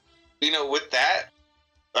with that,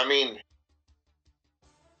 I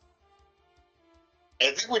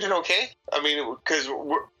think we did okay. Because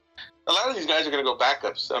a lot of these guys are going to go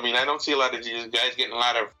backups. I don't see a lot of these guys getting a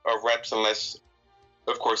lot of reps unless,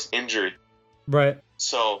 of course, injury. Right.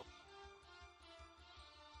 So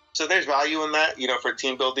there's value in that, for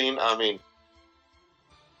team building.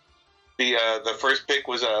 The first pick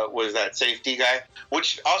was that safety guy,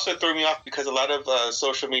 which also threw me off because a lot of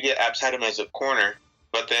social media apps had him as a corner,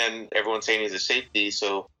 but then everyone's saying he's a safety.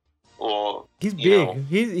 So, well, he's big.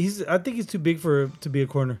 He's I think he's too big to be a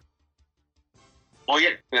corner. Well,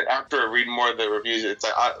 yeah. After reading more of the reviews, it's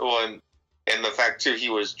like, and the fact too, he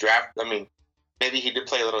was drafted. Maybe he did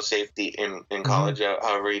play a little safety in college.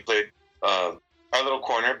 However, he played a little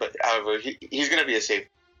corner, but however, he's going to be a safety.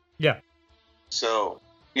 Yeah. So,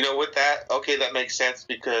 with that, okay, that makes sense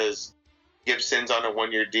because Gibson's on a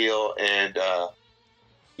 1-year deal, and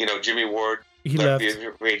Jimmy Ward left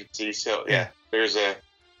the free agency. So yeah, there's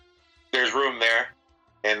room there,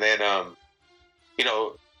 and then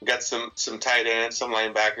got some tight ends, some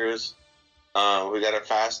linebackers. We got a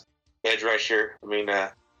fast edge rusher.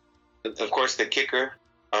 Of course, the kicker.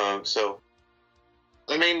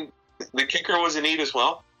 The kicker was a need as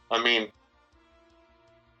well.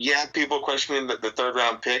 Yeah, people questioning the third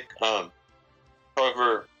round pick.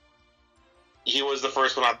 However, he was the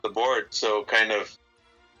first one off the board, so kind of,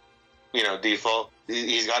 default.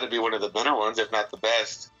 He's got to be one of the better ones, if not the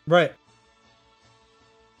best. Right.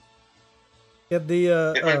 Yeah.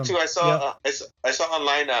 Too, I saw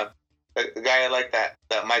online a guy I like that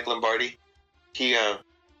Mike Lombardi. He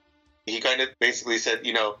kind of basically said,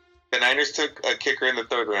 the Niners took a kicker in the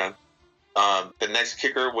third round. The next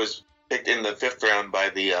kicker was picked in the fifth round by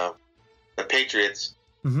the Patriots,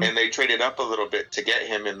 and they traded up a little bit to get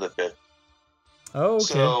him in the fifth. Oh,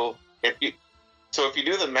 okay. So if you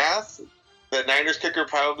do the math, the Niners kicker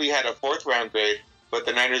probably had a fourth round grade, but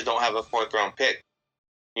the Niners don't have a fourth round pick.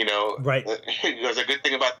 Right. Because a good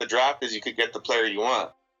thing about the draft is you could get the player you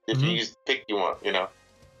want if you use the pick you want.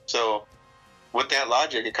 So with that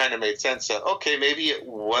logic, it kind of made sense. So, okay, maybe it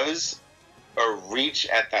was a reach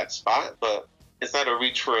at that spot, but it's not a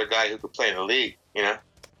reach for a guy who could play in the league,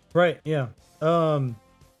 Right, yeah.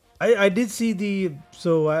 I did see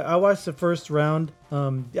I watched the first round.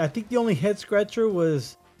 I think the only head scratcher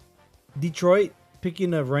was Detroit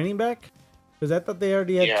picking a running back, because I thought they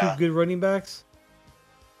already had two good running backs.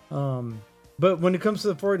 But when it comes to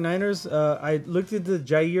the 49ers, I looked into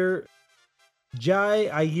Jair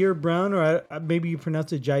Brown, or maybe you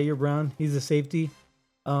pronounce it Jair Brown. He's a safety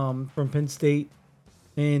from Penn State.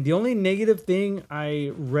 And the only negative thing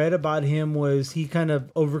I read about him was he kind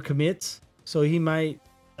of overcommits. So he might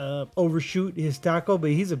overshoot his tackle, but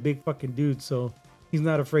he's a big fucking dude. So he's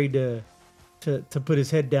not afraid to put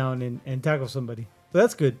his head down and tackle somebody. So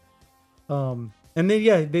that's good. And then,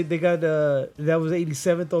 yeah, they got, that was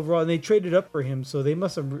 87th overall, and they traded up for him. So they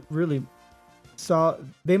must have really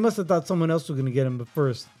must have thought someone else was going to get him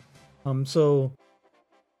first. So,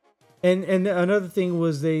 and another thing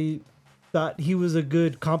was they thought he was a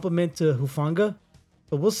good complement to Hufanga.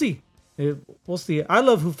 But we'll see. We'll see. I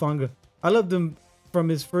love Hufanga. I loved him from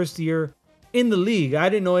his first year in the league. I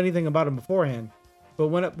didn't know anything about him beforehand. But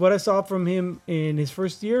what I saw from him in his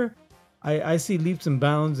first year, I see leaps and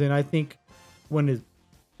bounds. And I think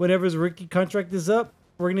whenever his rookie contract is up,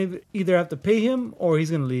 we're going to either have to pay him or he's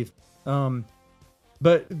going to leave.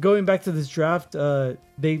 But going back to this draft,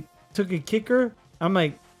 they took a kicker. I'm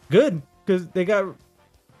like, good. Because they got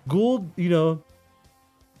Gould,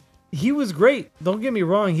 he was great. Don't get me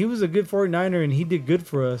wrong. He was a good 49er and he did good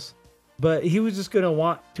for us. But he was just going to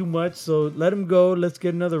want too much. So let him go. Let's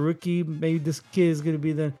get another rookie. Maybe this kid is going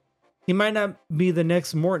to be he might not be the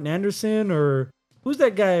next Morton Anderson, or who's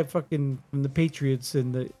that guy fucking from the Patriots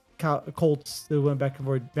and the Colts that went back and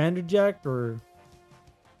forth? Vanderjack or...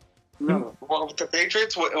 No. Well, with the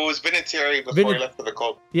Patriots, it was Vinatieri before he left for the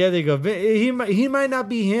Colts. Yeah, there you go. He might not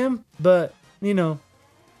be him, but,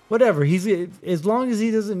 whatever. He's as long as he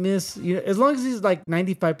doesn't miss, as long as he's like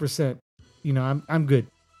 95%, I'm good.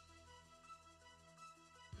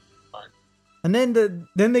 Right. And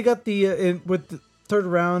then they got with the third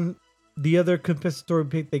round, the other compensatory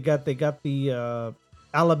pick they got the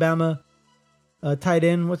Alabama tight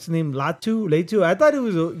end. What's the name? Latu. I thought it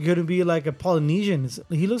was gonna be like a Polynesian.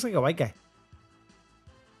 He looks like a white guy.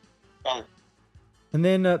 Oh. And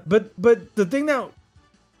then, but the thing that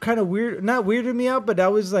kind of not weirded me out, but I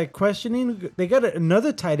was like questioning. They got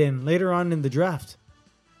another tight end later on in the draft.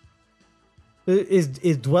 Is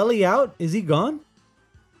Dwelly out? Is he gone?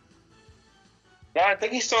 Yeah, I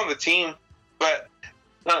think he's still on the team, but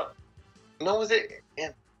no, was it? Yeah.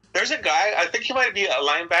 There's a guy. I think he might be a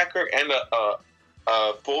linebacker and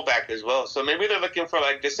a fullback as well. So maybe they're looking for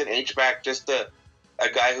like just an H-back, just a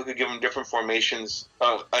guy who could give them different formations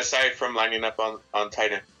aside from lining up on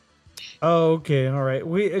tight end. Oh, okay. All right.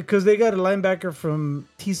 Because they got a linebacker from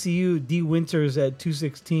TCU, D. Winters at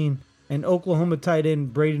 216, and Oklahoma tight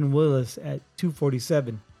end Braden Willis at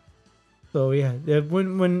 247. So yeah,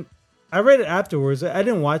 when I read it afterwards, I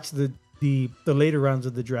didn't watch the later rounds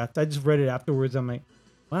of the draft. I just read it afterwards. I'm like,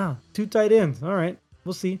 wow, 2 tight ends. All right,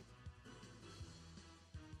 we'll see.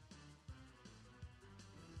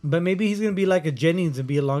 But maybe he's gonna be like a Jennings and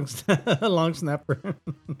be a long snapper. All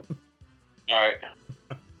right.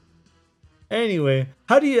 Anyway,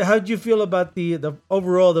 how'd you feel about the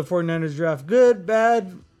overall the 49ers draft? Good,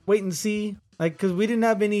 bad, wait and see? Like, because we didn't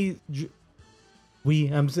have any.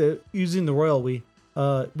 I'm using the royal we.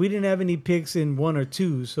 We didn't have any picks in 1 or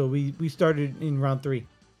 2, so we started in round 3.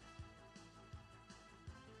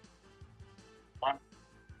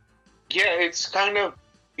 Yeah, it's kind of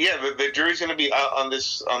the jury's going to be out on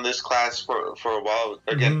this class for a while.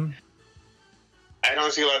 Again, I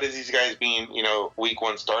don't see a lot of these guys being week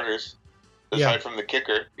 1 starters, aside from the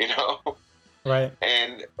kicker. Right.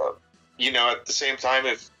 And at the same time,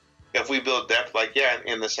 if we build depth,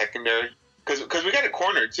 in the secondary, because we got a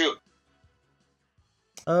corner too.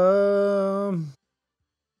 Oh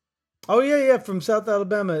yeah, from South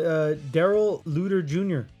Alabama, Daryl Luter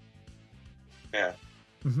Jr. Yeah.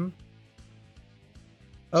 Mm-hmm.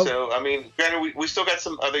 Oh. So I mean, granted, we still got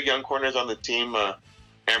some other young corners on the team,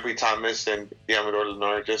 Ambry Thomas and Amador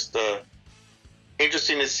Lenore. Just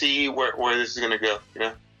interesting to see where this is gonna go.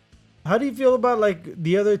 How do you feel about like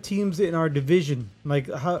the other teams in our division? Like,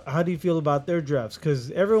 how do you feel about their drafts?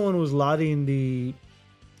 Because everyone was lauding the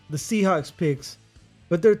Seahawks picks.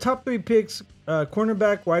 But their top 3 picks,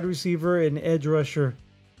 cornerback, wide receiver, and edge rusher.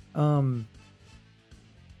 The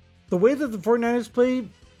way that the 49ers play,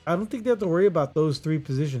 I don't think they have to worry about those 3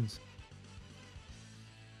 positions.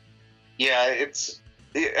 Yeah,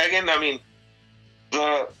 again, I mean,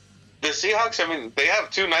 the Seahawks, I mean, they have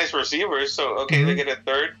 2 nice receivers, so, okay, they get a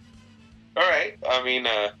third. All right. I mean,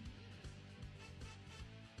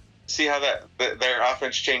 see how their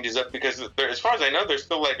offense changes up, because as far as I know, they're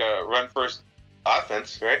still like a run-first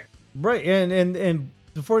offense, right? Right, and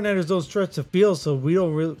the 49ers don't stretch the field, so we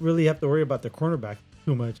don't really have to worry about their cornerback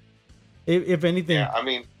too much. If anything, yeah, I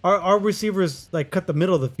mean, our receivers like cut the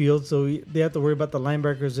middle of the field, so they have to worry about the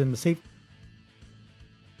linebackers and the safety.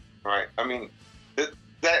 Right. I mean,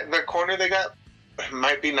 the corner they got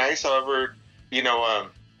might be nice. However, a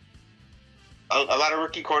lot of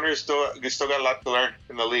rookie corners still got a lot to learn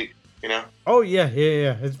in the league. Oh yeah.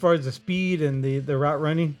 As far as the speed and the route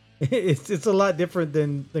running. It's a lot different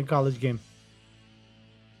than college game.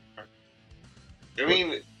 I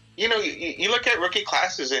mean, you look at rookie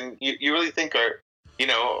classes and you really think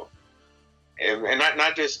and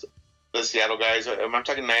not just the Seattle guys. I'm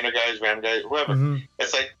talking Niner guys, Ram guys, whoever. Mm-hmm.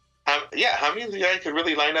 It's like how many of you guys could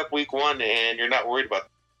really line up week 1 and you're not worried about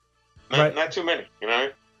them? Not too many, you know?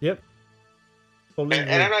 Yep. And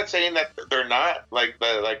I'm not saying that they're not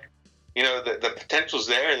the potential's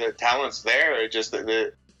there, the talent's there. It's just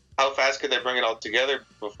how fast could they bring it all together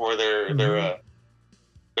before they're a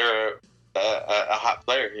hot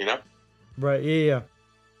player, you know? Right. Yeah.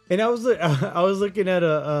 And I was looking at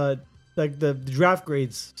like the draft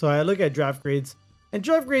grades. So I look at draft grades, and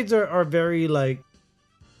draft grades are very like,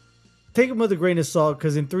 take them with a grain of salt,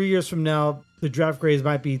 because in 3 years from now the draft grades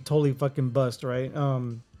might be totally fucking bust, right?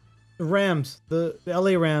 The Rams, the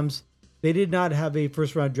LA Rams, they did not have a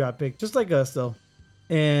first round draft pick, just like us though,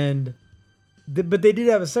 but they did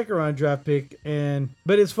have a second round draft pick,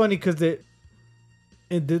 but it's funny because this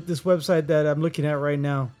website that I'm looking at right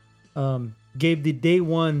now gave the day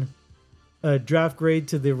one draft grade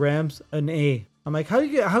to the Rams an A. I'm like,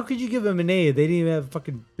 how could you give them an A? They didn't even have a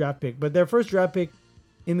fucking draft pick, but their first draft pick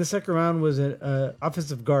in the second round was an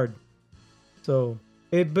offensive guard. So,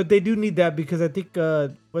 but they do need that because I think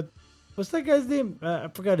what's that guy's name? I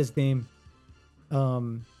forgot his name.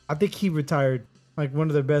 I think he retired, like one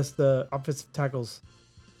of their best offensive tackles.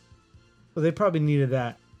 So they probably needed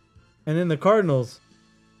that. And then the Cardinals,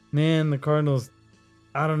 man, I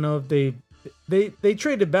don't know if they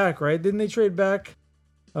traded back, right? Didn't they trade back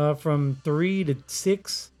from 3 to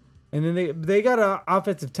 6? And then they got an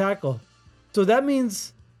offensive tackle. So that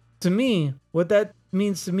means to me,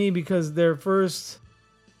 because they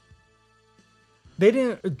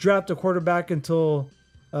didn't draft a quarterback until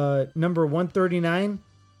number 139.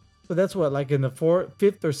 So that's what, like in the 4th,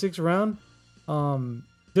 5th, or 6th round.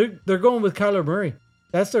 They're going with Kyler Murray.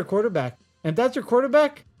 That's their quarterback. And if that's your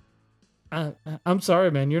quarterback, I'm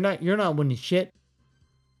sorry, man. You're not winning shit.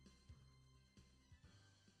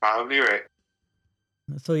 Probably right.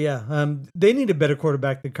 So yeah, they need a better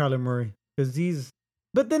quarterback than Kyler Murray, because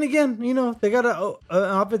But then again, they got an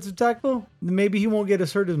offensive tackle. Maybe he won't get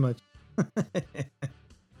us hurt as much.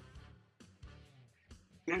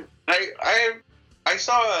 I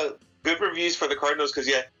saw good reviews for the Cardinals because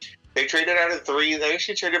they traded out of 3. They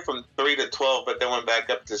actually traded from 3 to 12, but then went back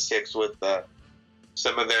up to 6 with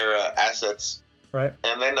some of their assets. Right.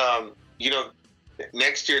 And then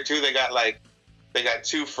next year too, they got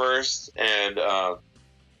 2 firsts and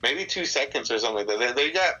maybe 2 seconds or something like that.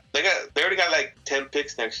 They already got like 10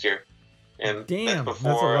 picks next year. And damn, that's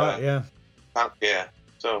before, that's a lot, yeah. Yeah.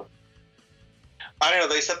 So I don't know.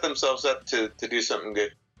 They set themselves up to do something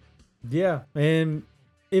good. Yeah, and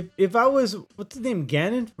if I was, what's his name,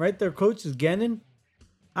 Gannon, right? Their coach is Gannon.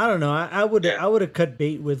 I don't know. I would have cut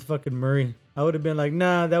bait with fucking Murray. I would have been like,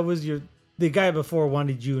 nah, that was the guy before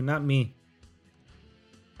wanted you, not me.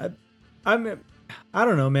 I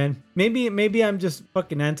don't know, man. Maybe I'm just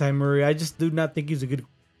fucking anti-Murray. I just do not think he's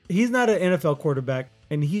not an NFL quarterback,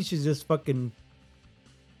 and he should just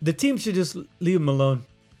the team should just leave him alone.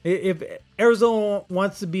 If Arizona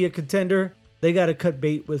wants to be a contender, they got to cut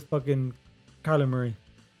bait with fucking Kyler Murray.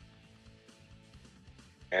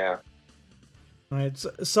 Yeah. All right.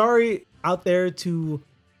 So, sorry out there to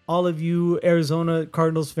all of you Arizona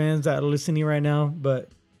Cardinals fans that are listening right now, but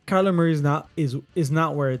Kyler Murray is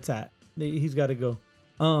not where it's at. He's got to go.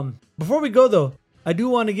 Before we go though, I do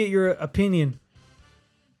want to get your opinion.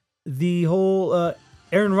 The whole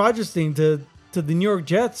Aaron Rodgers thing to the New York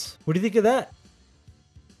Jets. What do you think of that?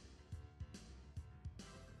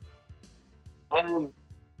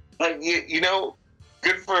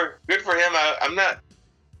 Good for him. I'm not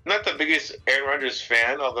the biggest Aaron Rodgers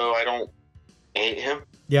fan, although I don't hate him.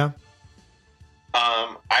 Yeah.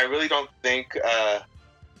 I really don't think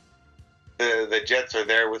the Jets are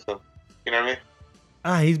there with him. You know what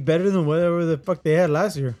I mean? He's better than whatever the fuck they had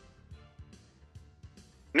last year.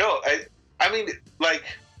 No, I mean, like,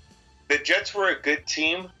 the Jets were a good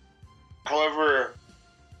team. However,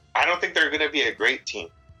 I don't think they're going to be a great team.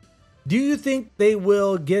 Do you think they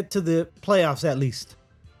will get to the playoffs at least?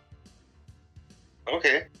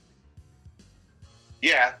 Okay.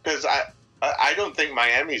 Yeah, because I don't think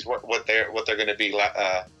Miami's what they're going to be. You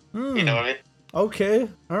know what I mean? Okay.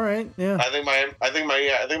 All right. Yeah. I think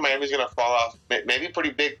Miami's going to fall off, maybe pretty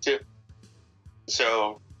big too.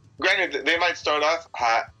 So, granted, they might start off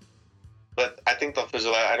hot, but I think they'll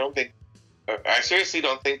fizzle out. I seriously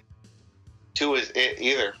don't think 2 is it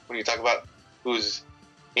either. When you talk about who's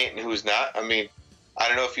it and who's not, I mean, I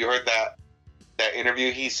don't know if you heard that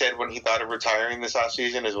interview he said when he thought of retiring this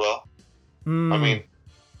offseason as well. I mean,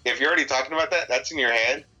 if you're already talking about that, that's in your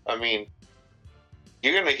head. I mean,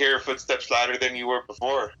 you're going to hear footsteps louder than you were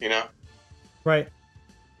before, you know? Right.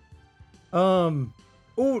 Let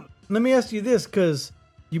me ask you this, because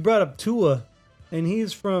you brought up Tua. and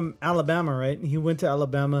he's from Alabama, right? He went to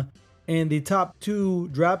Alabama, and the top 2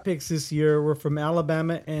 draft picks this year were from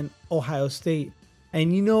Alabama and Ohio State.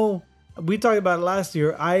 And you know, we talked about it last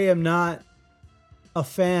year. I am not a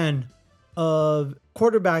fan of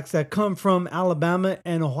quarterbacks that come from Alabama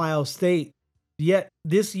and Ohio State. Yet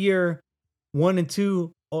this year, 1 and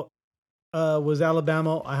 2 was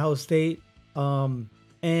Alabama, Ohio State, and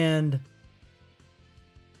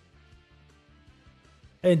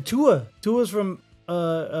Tua's from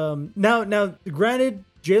now. Granted,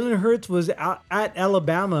 Jalen Hurts was at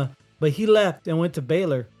Alabama, but he left and went to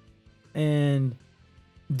Baylor. And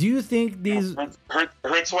do you think these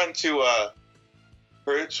Hurts went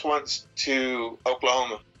to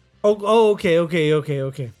Oklahoma?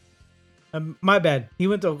 Okay. My bad. He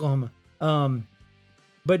went to Oklahoma.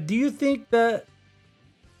 But do you think that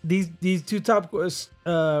these 2 top was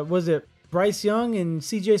it Bryce Young and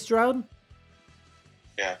CJ Stroud?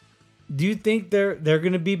 Yeah. Do you think they're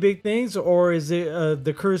going to be big things, or is it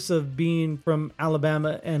the curse of being from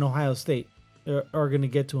Alabama and Ohio State are going to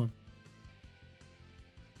get to him?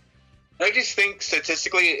 I just think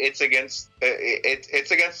statistically, it's against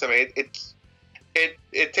them.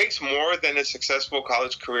 It takes more than a successful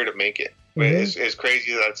college career to make it. Mm-hmm. As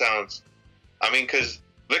crazy as that sounds, I mean, because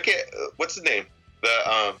look at what's the name,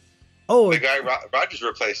 the guy Rodgers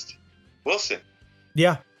replaced, Wilson.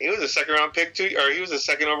 Yeah, he was a second round pick he was a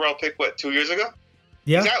second overall pick 2 years ago.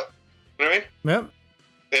 Yeah, he's out. You know what I mean? Yep.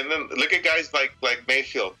 And then look at guys like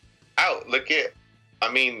Mayfield, out.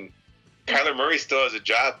 Kyler Murray still has a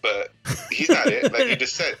job, but he's not it. Like you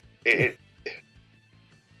just said,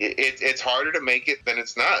 it's harder to make it than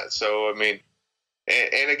it's not. So I mean,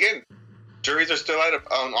 and again, juries are still out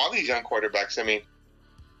on all these young quarterbacks. I mean,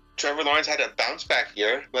 Trevor Lawrence had a bounce back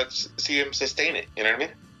year. Let's see him sustain it. You know what I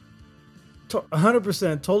mean?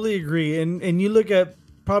 100%, totally agree. And you look at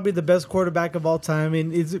probably the best quarterback of all time,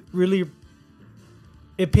 and is it really?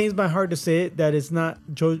 It pains my heart to say it that it's not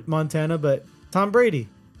Joe Montana, but Tom Brady.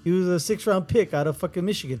 He was a 6th round pick out of fucking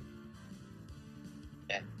Michigan.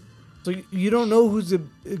 Yeah. So you don't know who's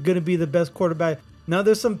going to be the best quarterback. Now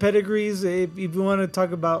there's some pedigrees. If you want to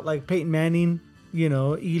talk about like Peyton Manning,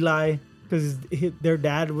 Eli, because their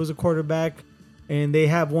dad was a quarterback, and they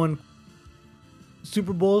have won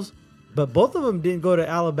Super Bowls, but both of them didn't go to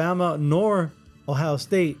Alabama nor Ohio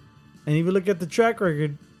State. And if you look at the track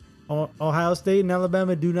record, Ohio State and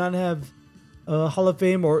Alabama do not have Hall of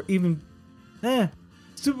Fame or even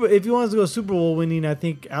if you want to go Super Bowl winning, I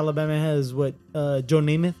think Alabama has Joe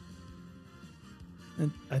Namath.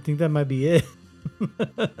 And I think that might be it.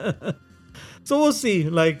 So we'll see.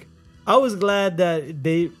 Like, I was glad that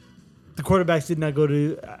the quarterbacks did not go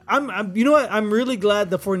to. You know what? I'm really glad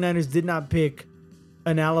the 49ers did not pick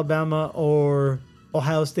an Alabama or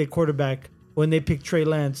Ohio State quarterback when they picked Trey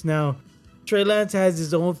Lance. Now, Trey Lance has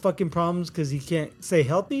his own fucking problems because he can't stay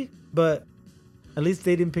healthy, but at least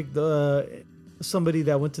they didn't pick somebody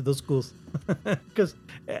that went to those schools. Because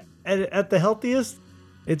at the healthiest,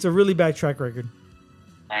 it's a really bad track record.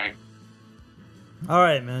 All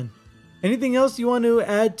right, man. Anything else you want to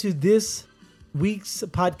add to this week's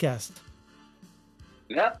podcast?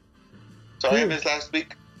 Yeah. Sorry I missed last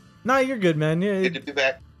week. Nah, you're good, man. Good to be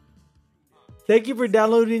back. Thank you for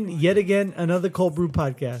downloading yet again another Cold Brew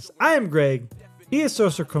podcast. I am Greg. He is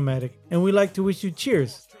Sorcerer Chromatic, and we'd like to wish you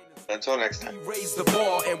cheers. Until next time. We raise the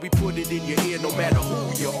bar and we put it in your ear no matter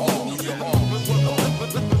who you are.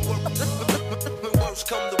 Worst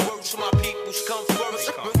come to worst, my peoples come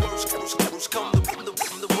first. Worst come to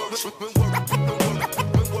worst.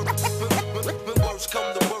 Worst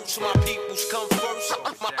come to worst, my peoples come first.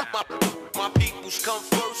 My peoples come first.